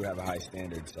 They do have a high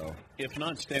standard. So if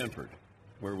not Stanford,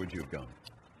 where would you have gone?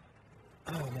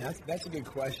 Oh man, that's a good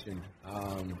question.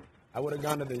 I would have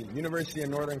gone to the University of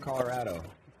Northern Colorado.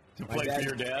 To play for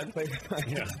your dad?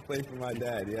 Play for my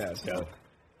dad, yeah. So,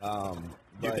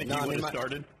 you think he would have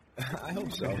started? I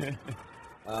hope so.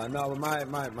 No, but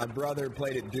my brother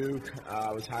played at Duke.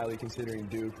 I was highly considering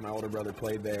Duke. My older brother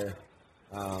played there.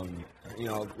 You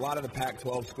know, a lot of the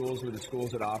Pac-12 schools were the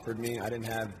schools that offered me. I didn't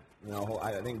have, you know,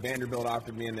 I think Vanderbilt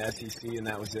offered me in the SEC, and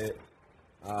that was it.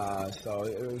 So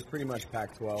it was pretty much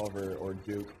Pac-12 or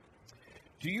Duke.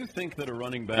 Do you think that a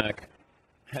running back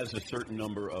has a certain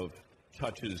number of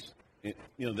touches, you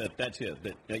know, that's it,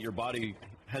 that your body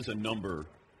has a number?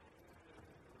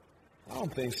 I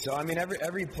don't think so. I mean,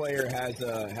 every player has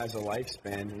a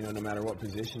lifespan, you know, no matter what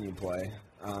position you play.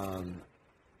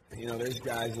 You know, there's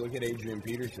guys, look at Adrian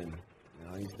Peterson. You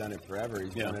know, he's done it forever.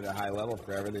 He's done it at a high level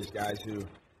forever. There's guys who,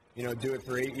 you know, do it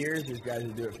for 8 years. There's guys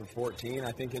who do it for 14.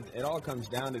 I think it all comes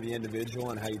down to the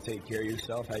individual and how you take care of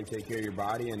yourself, how you take care of your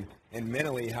body, and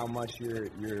mentally how much you're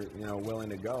you know, willing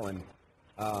to go. And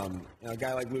you know, a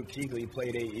guy like Luke Kuechly, he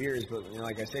played 8 years, but you know,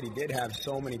 like I said, he did have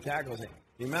so many tackles.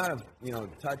 The amount of, you know,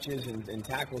 touches and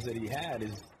tackles that he had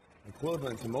is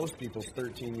equivalent to most people's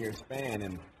 13-year span.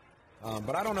 And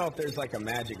but I don't know if there's like a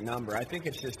magic number. I think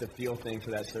it's just a feel thing for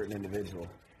that certain individual.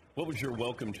 What was your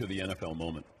welcome to the NFL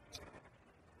moment?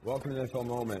 Welcome to the NFL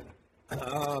moment.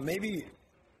 Maybe,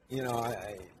 you know,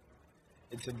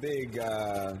 it's a big, you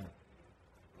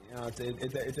know,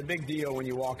 it's a big deal when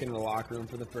you walk into the locker room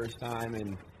for the first time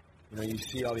and, you know, you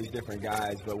see all these different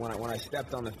guys. But when I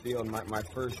stepped on the field, my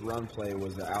first run play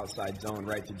was the outside zone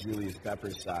right to Julius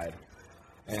Pepper's side.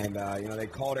 And, you know, they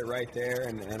called it right there,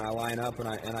 and I line up, and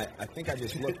I think I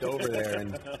just looked over there,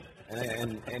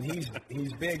 and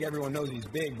he's big. Everyone knows he's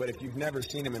big, but if you've never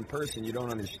seen him in person, you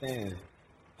don't understand.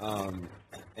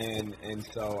 And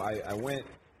so I went,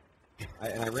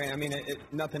 and I ran. I mean,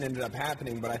 nothing ended up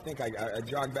happening, but I think I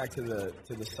jogged back to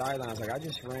the sideline. I was like, I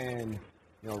just ran,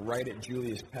 you know, right at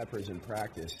Julius Peppers in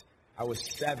practice. I was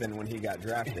 7 when he got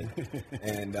drafted,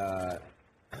 and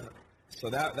so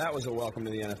that was a welcome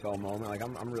to the NFL moment. Like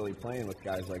I'm really playing with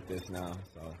guys like this now.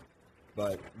 So,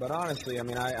 but honestly, I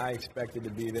mean, I expected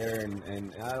to be there,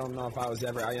 and I don't know if I was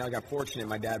ever. I got fortunate.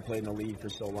 My dad played in the league for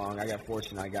so long. I got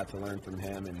fortunate. I got to learn from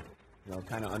him, and you know,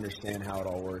 kind of understand how it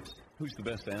all works. Who's the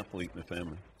best athlete in the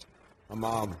family? My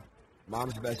mom.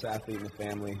 Mom's the best athlete in the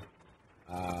family.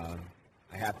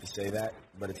 I have to say that,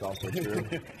 but it's also true.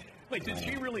 Wait, did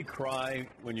she really cry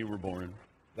when you were born?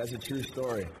 That's a true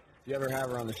story. If you ever have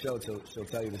her on the show, she'll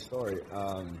tell you the story.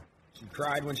 She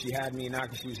cried when she had me, not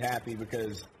because she was happy,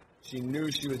 because she knew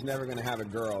she was never going to have a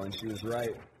girl, and she was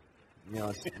right. You know,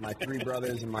 it's my 3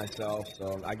 brothers and myself,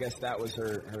 so I guess that was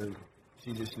her.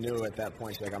 She just knew at that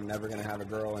point, she's like, I'm never going to have a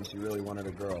girl, and she really wanted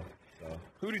a girl. So.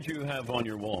 Who did you have on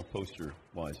your wall,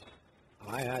 poster-wise?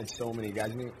 I had so many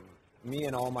guys. Me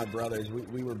and all my brothers,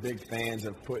 we were big fans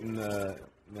of putting the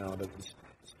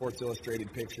Sports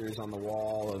Illustrated pictures on the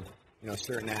wall of, you know,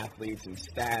 certain athletes and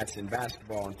stats and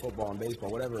basketball and football and baseball,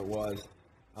 whatever it was.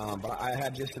 But I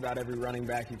had just about every running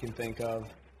back you can think of,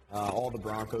 all the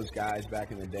Broncos guys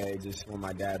back in the day, just when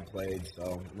my dad played. So,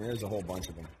 I mean, there's a whole bunch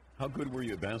of them. How good were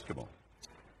you at basketball?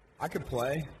 I could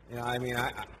play. You know, I mean,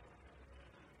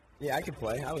 yeah, I could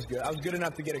play. I was good. I was good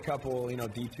enough to get a couple, you know,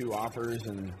 D2 offers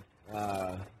and, you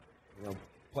know,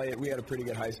 play. We had a pretty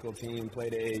good high school team,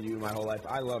 played at AAU my whole life.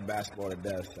 I love basketball to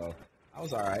death, so I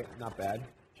was all right. Not bad.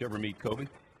 Did you ever meet Kobe?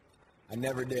 I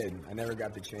never did. I never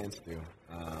got the chance to,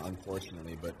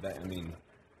 unfortunately. But, I mean,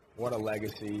 what a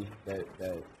legacy that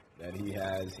he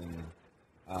has, and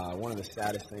one of the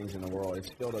saddest things in the world. It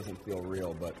still doesn't feel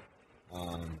real, but,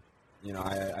 you know,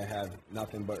 I have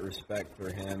nothing but respect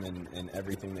for him and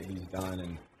everything that he's done,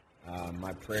 and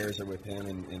my prayers are with him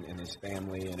and his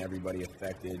family and everybody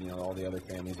affected, you know, all the other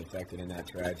families affected in that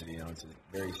tragedy. You know, it's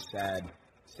a very sad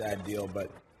deal, but,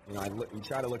 you know, you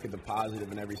try to look at the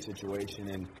positive in every situation,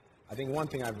 and I think one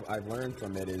thing I've learned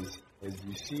from it is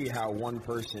you see how one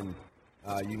person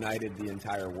united the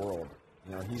entire world.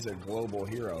 You know, he's a global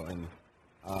hero, and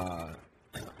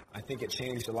I think it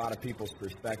changed a lot of people's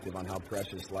perspective on how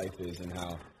precious life is and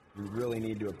how you really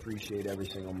need to appreciate every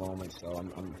single moment. So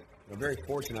I'm very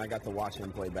fortunate I got to watch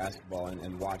him play basketball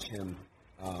and watch him,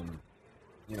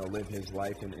 you know, live his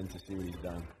life and to see what he's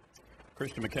done.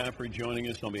 Christian McCaffrey joining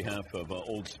us on behalf of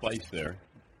Old Spice there.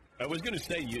 I was going to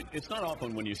say, it's not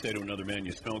often when you say to another man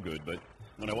you smell good, but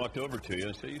when I walked over to you,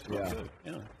 I said, you smell good.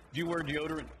 Yeah. Do you wear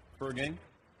deodorant for a game?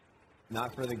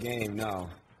 Not for the game, no.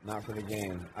 Not for the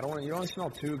game. You don't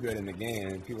smell too good in the game,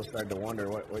 and people start to wonder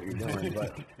what you're doing.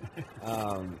 But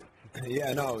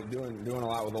yeah, no, doing a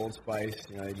lot with Old Spice.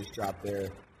 You know, they just dropped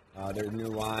their new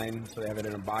line, so they have it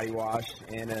in a body wash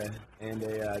and a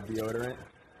deodorant.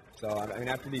 So, I mean,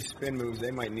 after these spin moves,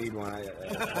 they might need one.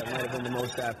 That might have been the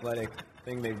most athletic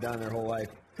thing they've done their whole life.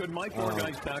 Could my four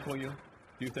guys tackle you,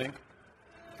 do you think?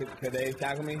 Could they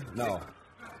tackle me? No.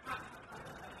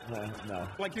 No.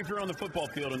 Like if you're on the football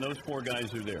field and those four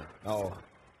guys are there. No.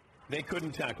 They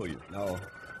couldn't tackle you. No.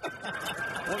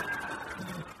 What?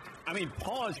 I mean,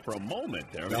 pause for a moment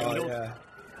there. Yeah.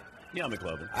 Yeah,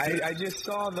 McLovin. I just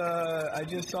saw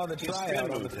the tryout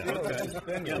on the field.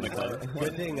 Okay. Yeah, McLovin.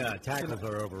 Good thing tackles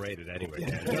are overrated anyway.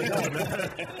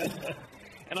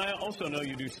 And I also know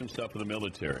you do some stuff for the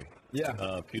military. Yeah.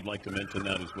 If you'd like to mention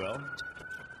that as well.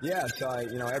 Yeah, so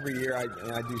every year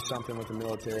I do something with the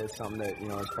military. It's something that,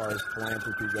 as far as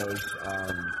philanthropy goes,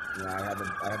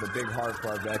 I have a big heart for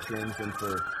our veterans and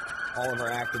for all of our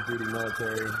active duty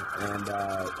military. And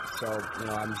so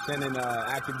I'm sending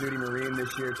active duty Marine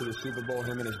this year to the Super Bowl,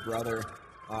 him and his brother.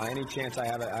 Any chance I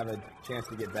have a chance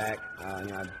to get back,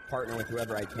 I partner with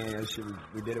whoever I can.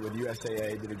 We did it with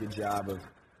USAA, did a good job of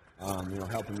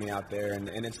helping me out there.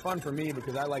 And it's fun for me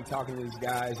because I like talking to these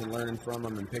guys and learning from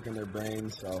them and picking their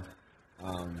brains. So,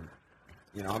 I'm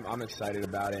excited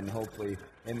about it. And hopefully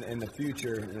in the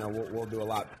future, we'll do a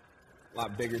lot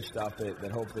bigger stuff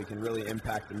that hopefully can really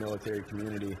impact the military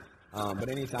community. But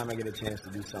anytime I get a chance to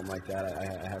do something like that, I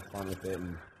have fun with it.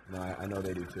 And I know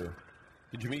they do too.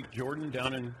 Did you meet Jordan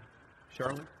down in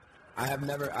Charlotte? I've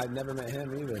never met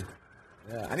him either.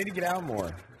 Yeah, I need to get out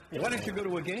more. Why don't you go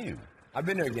to a game? I've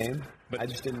been to a game, but I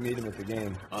just didn't meet him at the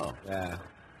game. Oh. Yeah.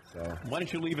 So. Why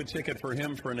don't you leave a ticket for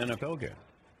him for an NFL game?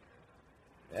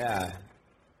 Yeah.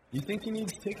 You think he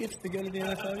needs tickets to go to the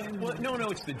NFL game? Well, no,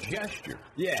 it's the gesture.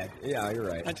 Yeah, you're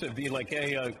right. That's be like,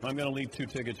 hey, I'm going to leave 2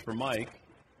 tickets for Mike.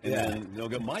 And then they'll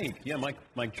go, Mike. Yeah,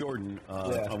 Mike Jordan.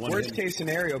 Worst case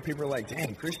scenario, people are like,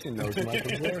 dang, Christian knows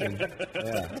Michael Jordan.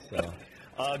 Yeah, so.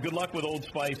 Good luck with Old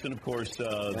Spice and, of course,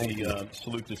 the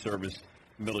Salute to Service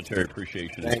military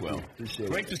appreciation as well. Appreciate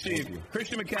it. Great to see you.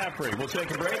 Christian McCaffrey. We'll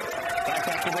take a break. Back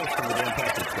after this from the Dan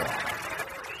Patrick Show.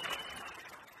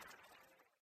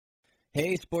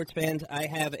 Hey, sports fans. I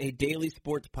have a daily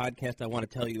sports podcast I want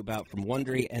to tell you about from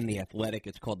Wondery and The Athletic.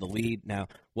 It's called The Lead. Now,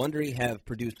 Wondery have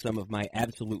produced some of my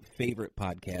absolute favorite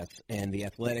podcasts, and The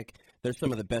Athletic, they're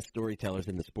some of the best storytellers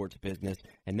in the sports business,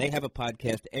 and they have a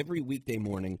podcast every weekday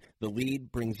morning. The Lead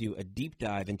brings you a deep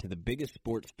dive into the biggest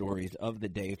sports stories of the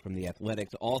day from The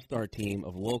Athletic's all-star team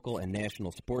of local and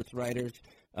national sports writers.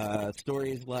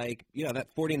 Stories like, that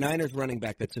 49ers running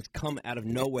back that's just come out of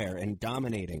nowhere and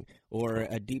dominating, or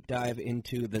a deep dive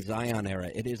into the Zion era.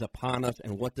 It is upon us,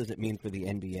 and what does it mean for the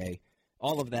NBA?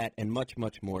 All of that and much,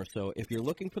 much more. So if you're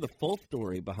looking for the full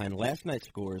story behind last night's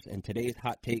scores and today's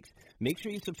hot takes, make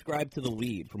sure you subscribe to The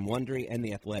Lead from Wondery and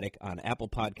The Athletic on Apple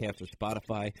Podcasts or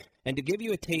Spotify. And to give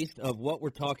you a taste of what we're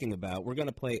talking about, we're going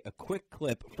to play a quick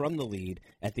clip from The Lead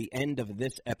at the end of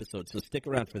this episode. So stick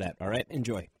around for that. All right?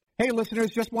 Enjoy. Hey,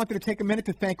 listeners, just wanted to take a minute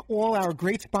to thank all our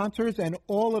great sponsors and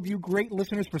all of you great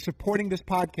listeners for supporting this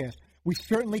podcast. We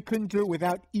certainly couldn't do it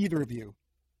without either of you.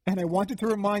 And I wanted to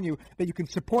remind you that you can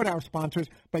support our sponsors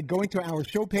by going to our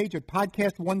show page at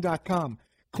podcast1.com,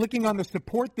 clicking on the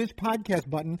Support This Podcast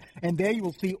button, and there you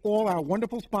will see all our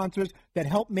wonderful sponsors that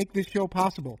help make this show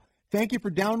possible. Thank you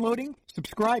for downloading,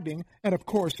 subscribing, and, of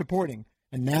course, supporting.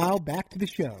 And now, back to the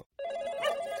show.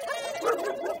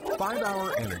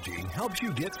 5-Hour Energy helps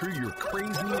you get through your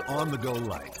crazy on-the-go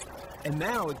life. And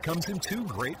now it comes in 2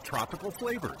 great tropical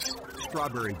flavors,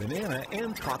 Strawberry Banana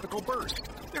and Tropical Burst.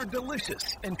 They're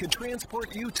delicious and could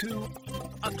transport you to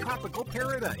a tropical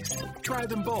paradise. Try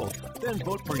them both, then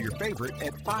vote for your favorite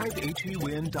at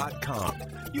 5hewin.com.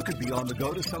 You could be on the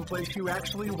go to someplace you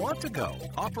actually want to go.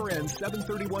 Offer ends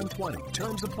 7/31/20.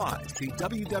 Terms apply. See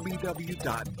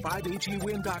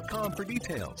www.5hewin.com for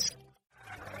details.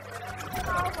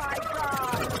 Oh, my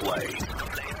God. Play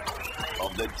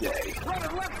of the day.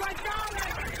 Running left side, got it!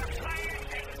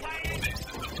 This is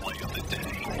the play of the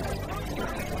day.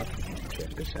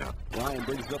 Check this out. Ryan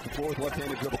brings it up the floor with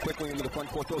left-handed dribble quickly into the front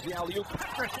court. Throws the alley-oop.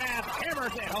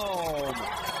 Hammers it Home.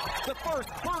 The first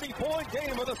 30-point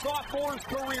game of the sophomore's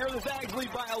career. The Zags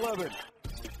lead by 11.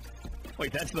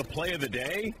 Wait, that's the play of the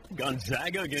day?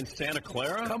 Gonzaga against Santa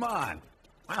Clara? Come on.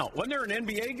 Wow, wasn't there an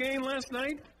NBA game last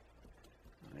night?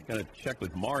 I got to check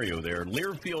with Mario there.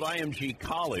 Learfield IMG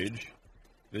College.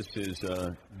 This is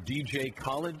DJ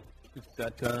Khaled. Does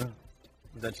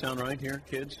that sound right here,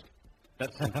 kids?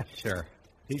 That's sure.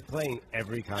 He's playing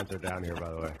every concert down here,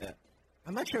 by the way. Yeah.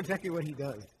 I'm not sure exactly what he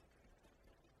does.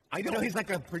 I know he's like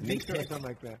a producer or something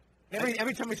like that.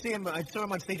 Every time I see him, I saw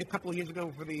him on stage a couple of years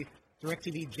ago for the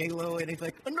DirecTV J-Lo, and he's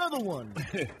like, another one.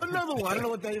 Another one. I don't know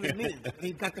what that even means.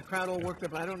 He got the crowd all worked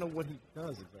up. I don't know what he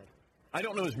does exactly. I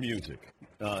don't know his music.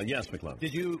 Yes, McClellan.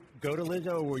 Did you go to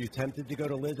Lizzo, or were you tempted to go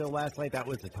to Lizzo last night? That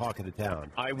was the talk of the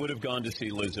town. I would have gone to see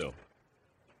Lizzo.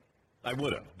 I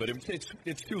would have, but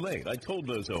it's too late. I told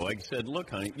Lizzo, I said, "Look,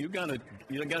 honey, you gotta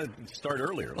start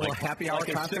earlier. Like happy hour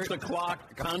like concert? a 6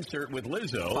 o'clock concert with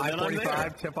Lizzo.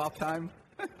 5:45 tip-off time.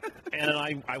 And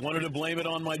I wanted to blame it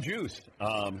on my juice.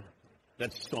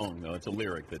 That's a song, though. It's a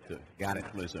lyric that Got it.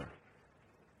 Lizzo.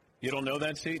 You don't know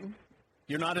that, Seton?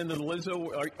 You're not into the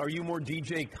Lizzo. Are you more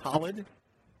DJ Khaled?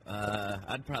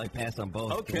 I'd probably pass on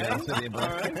both. Okay. To be honest with you, but-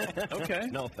 All right. Okay.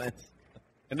 No offense.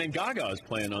 And then Gaga's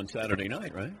playing on Saturday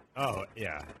night, right? Oh,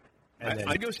 yeah. And then,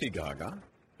 I'd go see Gaga.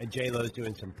 and J-Lo's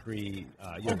doing some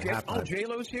halftime.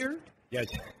 J-Lo's here? Yeah,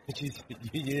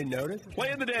 you didn't notice? Play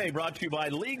of the day brought to you by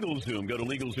LegalZoom. Go to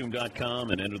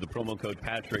LegalZoom.com and enter the promo code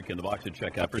Patrick in the box at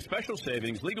checkout for special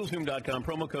savings. LegalZoom.com,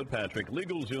 promo code Patrick.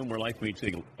 LegalZoom, where life meets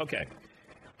legal. Okay.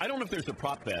 I don't know if there's a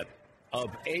prop bet of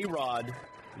A-Rod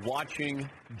watching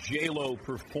J-Lo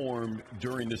perform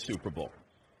during the Super Bowl.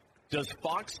 Does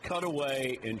Fox cut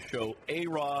away and show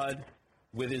A-Rod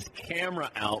with his camera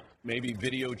out, maybe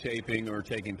videotaping or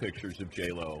taking pictures of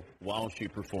J-Lo while she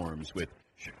performs with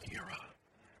Shakira?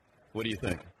 What do you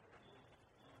think?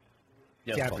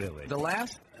 Yes, Paul. Definitely.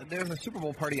 There was a Super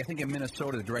Bowl party, I think in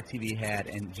Minnesota, that DirecTV had,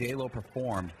 and J-Lo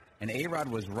performed, and A-Rod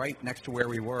was right next to where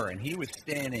we were, and he was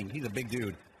standing. He's a big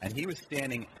dude, and he was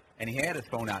standing, and he had his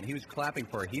phone out, and he was clapping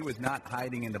for her. He was not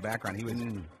hiding in the background. He was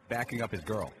backing up his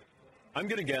girl. I'm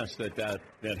going to guess that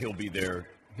he'll be there.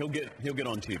 He'll get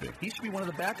on TV. He should be one of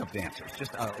the backup dancers.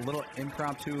 Just a little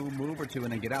impromptu move or two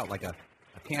and then get out like a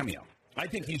cameo. I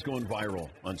think he's going viral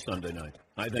on Sunday night.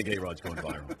 I think A-Rod's going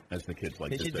viral, as the kids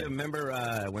like to say. Remember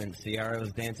when Ciara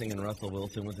was dancing and Russell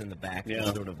Wilson was in the back?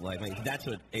 Yeah. Sort of like, that's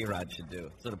what A-Rod should do.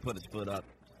 Sort of put his foot up,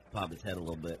 pop his head a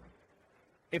little bit.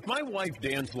 If my wife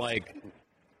danced like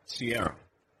Ciara,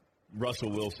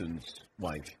 Russell Wilson's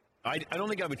wife, I don't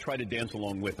think I would try to dance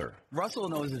along with her. Russell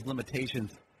knows his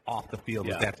limitations off the field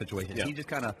with that situation. Yeah. He just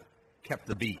kind of kept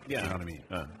the beat. Yeah. You know what I mean?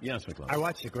 Yes, McClellan. I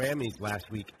watched the Grammys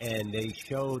last week, and they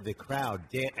show the crowd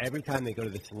every time they go to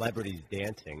the celebrities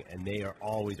dancing, and they are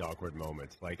always awkward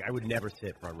moments. Like, I would never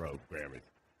sit front row Grammys.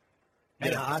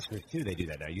 And the Oscars, too, they do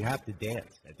that now. You have to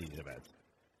dance at these events.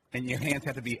 And your hands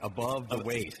have to be above the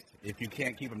waist. If you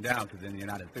can't keep them down, because then you're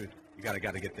not enthused. You got to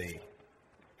get the...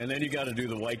 And then you got to do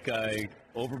the white guy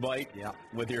overbite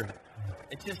with your...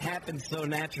 It just happens so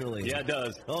naturally. Yeah, it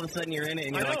does. All of a sudden you're in it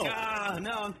and you're like,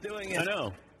 no, I'm doing it. I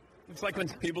know. It's like when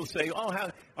people say,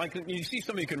 you see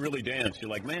somebody who can really dance.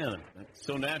 You're like, man, that's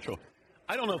so natural.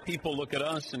 I don't know if people look at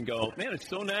us and go, man, it's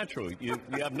so natural. You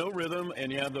have no rhythm,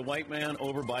 and you have the white man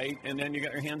overbite, and then you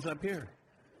got your hands up here.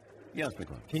 Yes,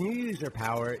 McClellan. Can you use your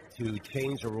power to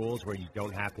change the rules where you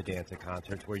don't have to dance at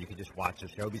concerts, where you can just watch the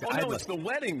show? Because It's the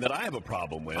wedding that I have a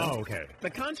problem with. Oh, okay. The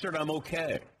concert, I'm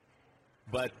okay.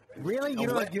 But really, you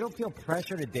don't feel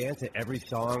pressure to dance at every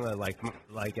song,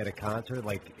 like at a concert.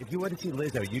 Like if you went to see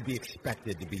Lizzo, you'd be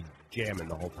expected to be jamming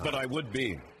the whole time. But I would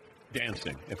be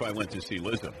dancing if I went to see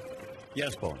Lizzo.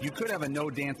 Yes, Paul. You could have a no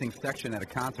dancing section at a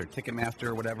concert, Ticketmaster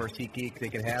or whatever, SeatGeek. They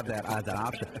could have that as an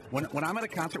option. When I'm at a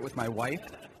concert with my wife,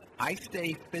 I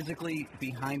stay physically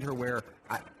behind her where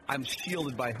I'm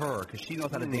shielded by her because she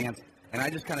knows how to dance, and I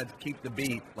just kind of keep the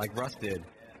beat like Russ did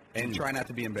and try not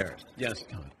to be embarrassed. Yes,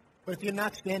 Tom. But if you're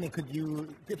not standing,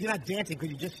 if you're not dancing, could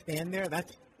you just stand there?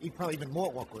 That's probably even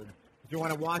more awkward. If you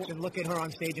want to watch and look at her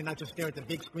on stage and not just stare at the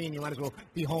big screen, you might as well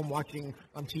be home watching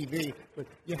on TV. But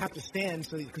you have to stand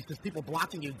because there's people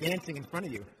blocking you, dancing in front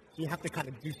of you. So you have to kind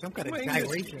of do some kind of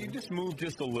gyration. You just move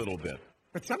just a little bit.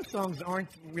 But some songs aren't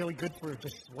really good for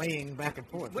just swaying back and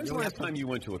forth. When's the last time you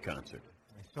went to a concert?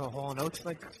 I saw Hall & Oates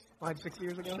like 5-6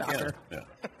 years ago.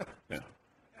 Yeah.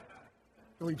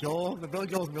 Billy Joel. The Billy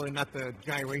Joel's really not the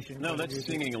gyration. No, that's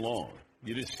singing along.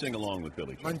 You just sing along with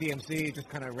Billy Joel. Run DMC, just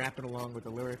kind of rapping along with the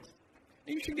lyrics.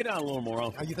 You should get out a little more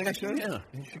often. Oh, you think I should? Yeah,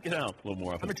 you should get out a little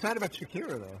more often. I'm excited about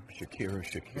Shakira, though.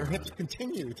 Shakira. Her hips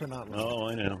continue to not look. Oh,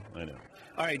 I know.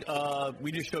 All right,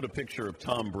 we just showed a picture of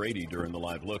Tom Brady during the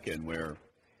live look-in where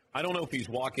I don't know if he's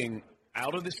walking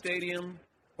out of the stadium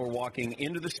or walking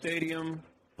into the stadium,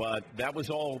 but that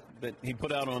was all that he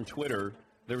put out on Twitter.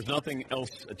 There was nothing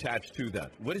else attached to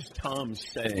that. What is Tom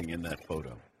saying in that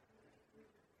photo?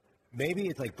 Maybe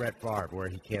it's like Brett Favre, where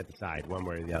he can't decide one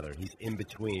way or the other. He's in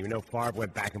between. You know, Favre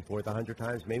went back and forth 100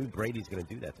 times. Maybe Brady's going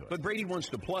to do that to us. But Brady wants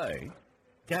to play.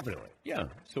 Definitely. Yeah.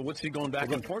 So what's he going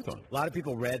back and forth on? A lot of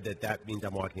people read that means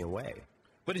I'm walking away.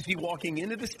 But is he walking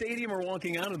into the stadium or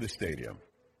walking out of the stadium?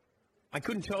 I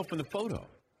couldn't tell from the photo.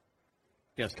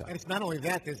 Yes, Scott. And it's not only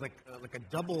that. There's like a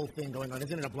double thing going on.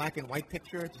 Isn't it a black and white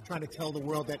picture? It's trying to tell the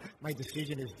world that my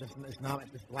decision is not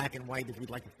as black and white as we'd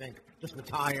like to think. Just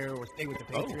retire or stay with the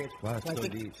Patriots. Wow, so I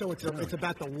think, deep. so it's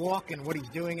about the walk and what he's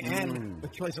doing and the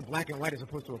choice of black and white as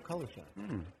opposed to a color shot.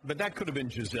 But that could have been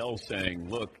Giselle saying,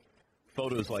 look,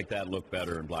 photos like that look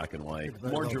better in black and white.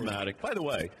 More dramatic. By the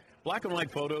way, black and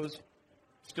white photos,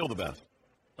 still the best.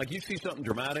 Like, you see something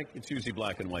dramatic, it's usually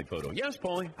black and white photo. Yes,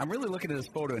 Paulie? I'm really looking at this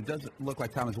photo. It doesn't look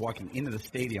like Tom is walking into the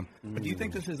stadium. But do you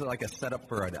think this is like a setup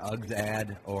for an Uggs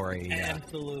ad or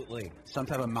Absolutely. some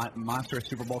type of monster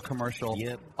Super Bowl commercial?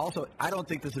 Yep. Also, I don't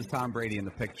think this is Tom Brady in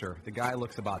the picture. The guy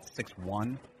looks about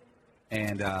 6'1",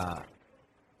 and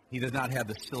he does not have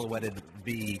the silhouetted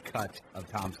V cut of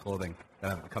Tom's clothing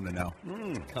that I've come to know.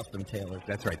 Custom tailored.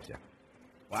 That's right, Jim.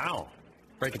 Wow.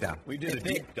 Break it down. We did a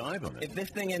deep dive on it. If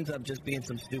this thing ends up just being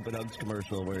some stupid Uggs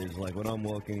commercial where he's like, when I'm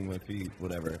walking my feet,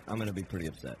 whatever, I'm going to be pretty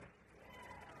upset.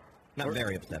 Not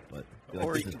very upset, but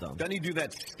this is dumb. Doesn't he do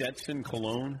that Stetson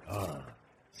cologne?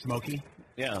 Smoky?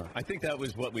 Yeah, I think that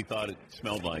was what we thought it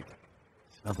smelled like.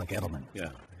 Smells like Edelman. Yeah.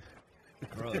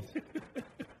 Gross.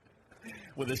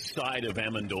 With a side of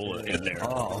Amendola in there.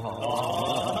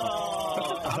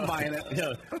 I'm buying it.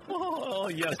 Yeah. Oh,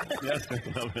 yes,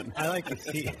 McLovin. I like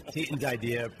Seaton's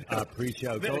idea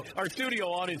pre-show. Our studio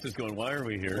audience is going, why are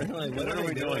we here? Like, what are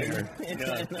we doing here?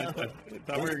 Yeah. I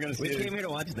thought we were going to see We came here to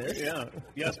watch this? Yeah.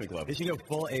 Yes, McLovin. They should go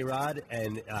full A-Rod,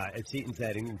 and as Seaton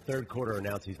said, in the third quarter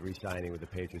announce he's re-signing with the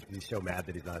Patriots because he's so mad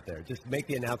that he's not there. Just make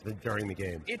the announcement during the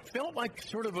game. It felt like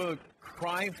sort of a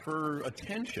cry for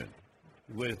attention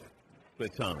with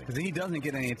Tommy. Because he doesn't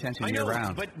get any attention I know,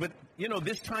 year-round. but you know,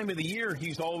 this time of the year,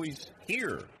 he's always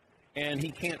here. And he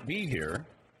can't be here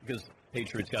because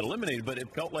Patriots got eliminated. But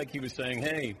it felt like he was saying,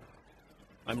 hey,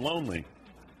 I'm lonely.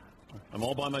 I'm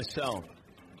all by myself.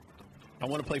 I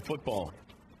want to play football.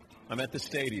 I'm at the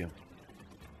stadium.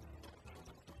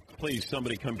 Please,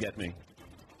 somebody come get me.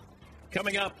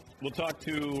 Coming up, we'll talk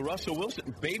to Russell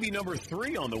Wilson. Baby number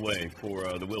 3 on the way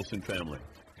for the Wilson family.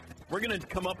 We're going to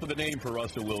come up with a name for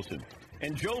Russell Wilson.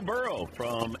 And Joe Burrow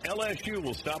from LSU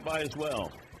will stop by as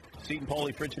well. Seton,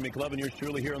 Paulie, Fritz, and McLovin, yours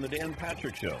truly here on the Dan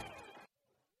Patrick Show.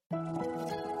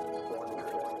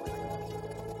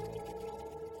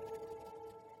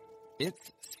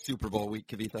 It's Super Bowl week,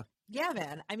 Kavitha. Yeah,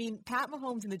 man. I mean, Pat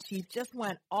Mahomes and the Chiefs just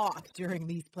went off during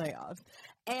these playoffs.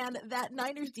 And that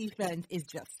Niners defense is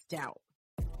just stout.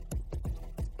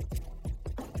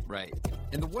 Right.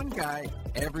 And the one guy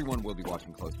everyone will be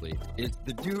watching closely is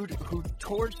the dude who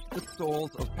torched the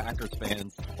souls of Packers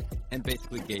fans and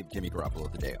basically gave Jimmy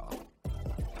Garoppolo the day off.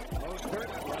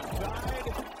 Left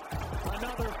side.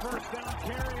 Another first down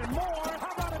carry and more.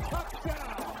 How about a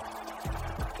touchdown?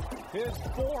 His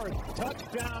 4th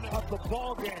touchdown of the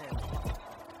ball game.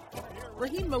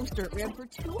 Raheem Mostert ran for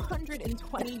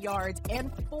 220 yards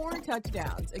and 4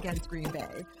 touchdowns against Green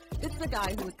Bay. This is a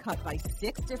guy who was cut by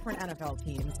 6 different NFL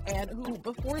teams and who,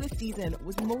 before the season,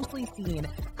 was mostly seen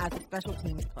as a special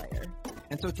teams player.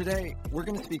 And so today, we're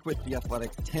going to speak with The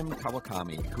Athletic's Tim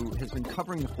Kawakami, who has been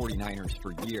covering the 49ers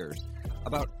for years,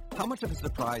 about how much of a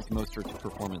surprise Mostert's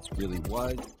performance really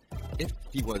was, if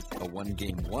he was a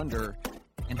one-game wonder,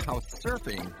 and how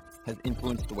surfing has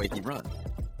influenced the way he runs.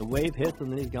 The wave hits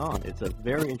and then he's gone. It's a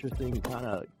very interesting kind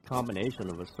of combination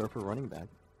of a surfer running back.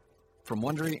 From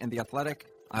Wondery and The Athletic,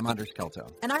 I'm Anders Kelto.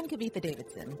 And I'm Kavitha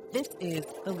Davidson. This is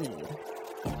The Lead.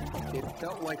 It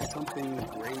felt like something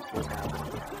great was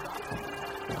happening.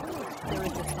 There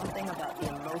was just something about the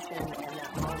emotion in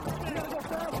that moment.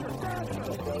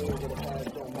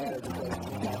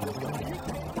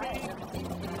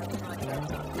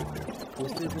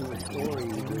 This isn't a story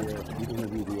where you're going to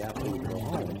be the athlete and go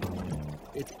home.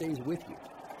 It stays with you.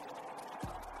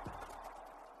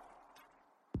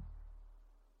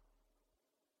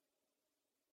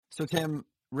 So, Tim,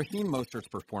 Raheem Mostert's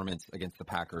performance against the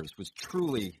Packers was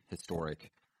truly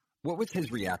historic. What was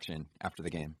his reaction after the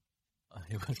game?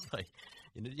 It was like,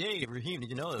 hey, Raheem, did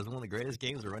you know it was one of the greatest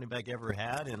games a running back ever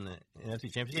had in the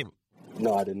NFC Championship game?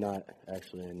 No, I did not,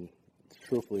 actually. And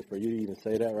truthfully, for you to even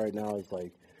say that right now is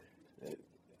like,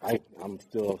 I'm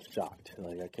still shocked.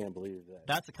 Like, I can't believe that.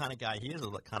 That's the kind of guy he is. The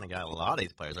kind of guy a lot of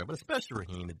these players are, but especially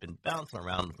Raheem had been bouncing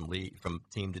around from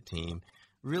team to team.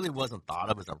 Really wasn't thought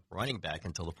of as a running back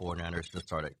until the 49ers just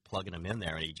started plugging him in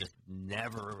there, and he just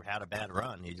never had a bad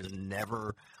run. He just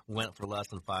never went for less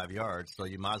than 5 yards, so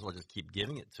you might as well just keep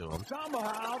giving it to him.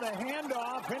 Somehow the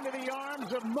handoff into the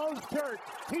arms of Mostert.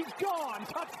 He's gone.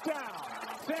 Touchdown,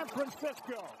 San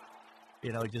Francisco.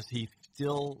 You know, just he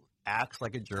still acts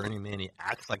like a journeyman. He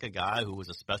acts like a guy who was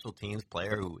a special teams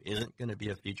player who isn't going to be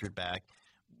a featured back.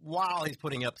 while he's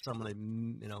putting up some of the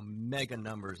mega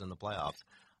numbers in the playoffs.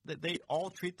 They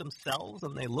all treat themselves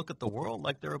and they look at the world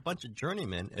like they're a bunch of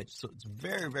journeymen. It's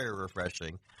very, very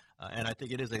refreshing. And I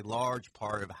think it is a large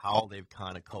part of how they've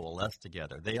kind of coalesced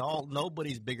together.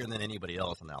 Nobody's bigger than anybody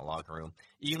else in that locker room.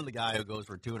 Even the guy who goes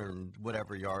for 200 and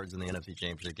whatever yards in the NFC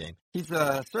Championship game. He's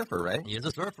a surfer, right? He is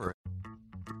a surfer.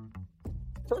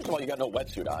 First of all, you got no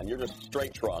wetsuit on. You're just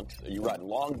straight trunks. You ride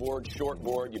longboard,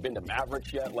 shortboard. You've been to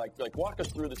Mavericks yet? Like walk us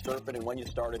through the surfing and when you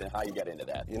started and how you got into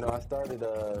that. I started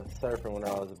surfing when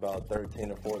I was about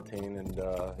 13 or 14, and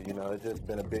it's just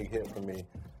been a big hit for me.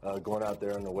 Going out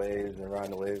there on the waves and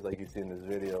riding the waves like you see in this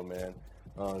video, man.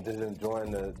 Just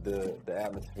enjoying the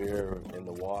atmosphere and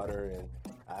the water, and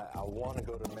I want to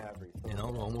go to Mavericks.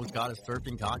 Almost got a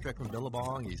surfing contract from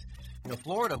Billabong. He's,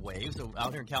 Florida waves. So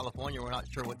out here in California, we're not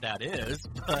sure what that is,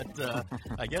 but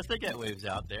I guess they get waves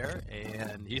out there,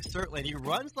 and he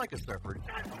runs like a surfer.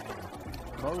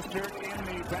 Mostert in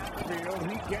the backfield.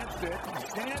 He gets it.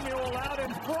 Samuel out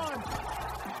in front.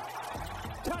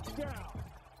 Touchdown.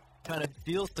 Kind of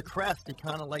feels the crest. He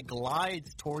kind of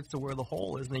glides towards to where the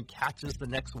hole is, and he catches the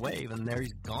next wave, and there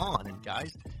he's gone. And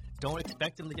guys don't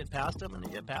expect him to get past him, and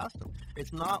they get past him.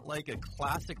 It's not like a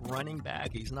classic running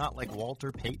back. He's not like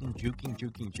Walter Payton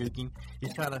juking.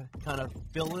 He's kind of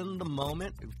filling the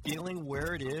moment, feeling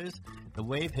where it is. The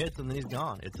wave hits, and then he's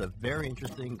gone. It's a very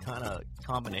interesting kind of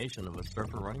combination of a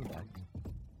surfer running back.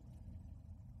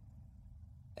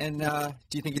 And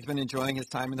do you think he's been enjoying his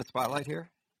time in the spotlight here?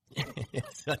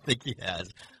 Yes, I think he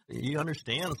has. He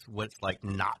understands what it's like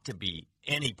not to be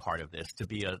any part of this, to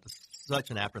be such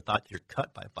an afterthought. You're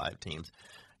cut by 5 teams.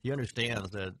 He understands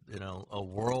that, a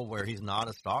world where he's not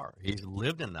a star. He's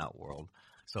lived in that world.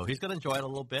 So he's going to enjoy it a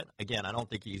little bit. Again, I don't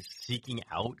think he's seeking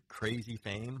out crazy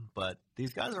fame, but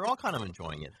these guys are all kind of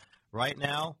enjoying it. Right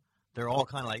now, they're all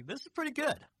kind of like, this is pretty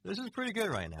good. This is pretty good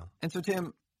right now. And so,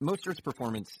 Tim, Mostert's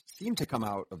performance seemed to come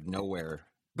out of nowhere.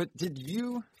 But did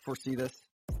you foresee this?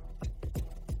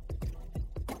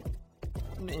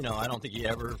 I don't think you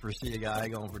ever foresee a guy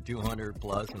going for 200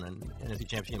 plus and then NFC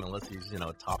Championship game unless he's,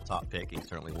 top pick. He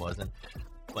certainly wasn't.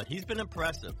 But he's been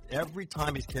impressive. Every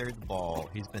time he's carried the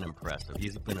ball, he's been impressive.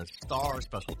 He's been a star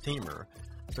special teamer,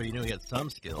 so he had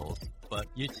some skills. But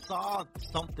you saw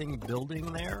something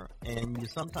building there, and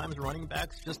sometimes running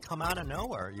backs just come out of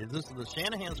nowhere. The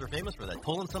Shanahans are famous for that.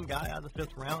 Pulling some guy out of the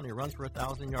 5th round, he runs for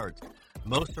 1,000 yards.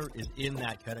 Mostert is in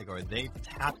that category. They've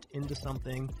tapped into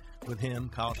something with him.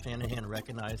 Kyle Shanahan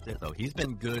recognized it, so he's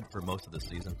been good for most of the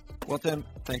season. Well, Tim,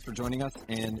 thanks for joining us,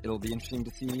 and it'll be interesting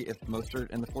to see if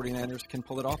Mostert and the 49ers can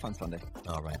pull it off on Sunday.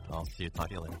 All right. I'll see you. Talk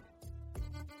to you later.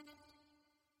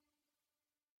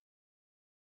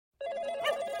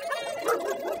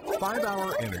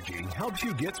 Five-Hour Energy helps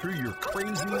you get through your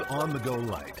crazy on-the-go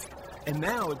life. And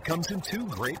now it comes in 2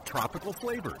 great tropical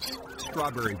flavors,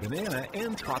 Strawberry Banana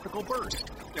and Tropical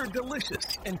Burst. They're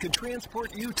delicious and can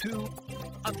transport you to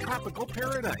a tropical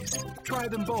paradise. Try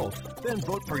them both, then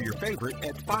vote for your favorite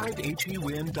at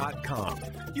 5hewin.com.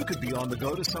 You could be on the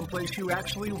go to someplace you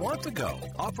actually want to go.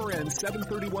 Offer ends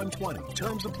 7/31/20.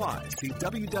 Terms apply. See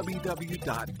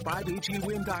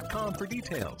www.5hewin.com for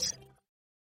details.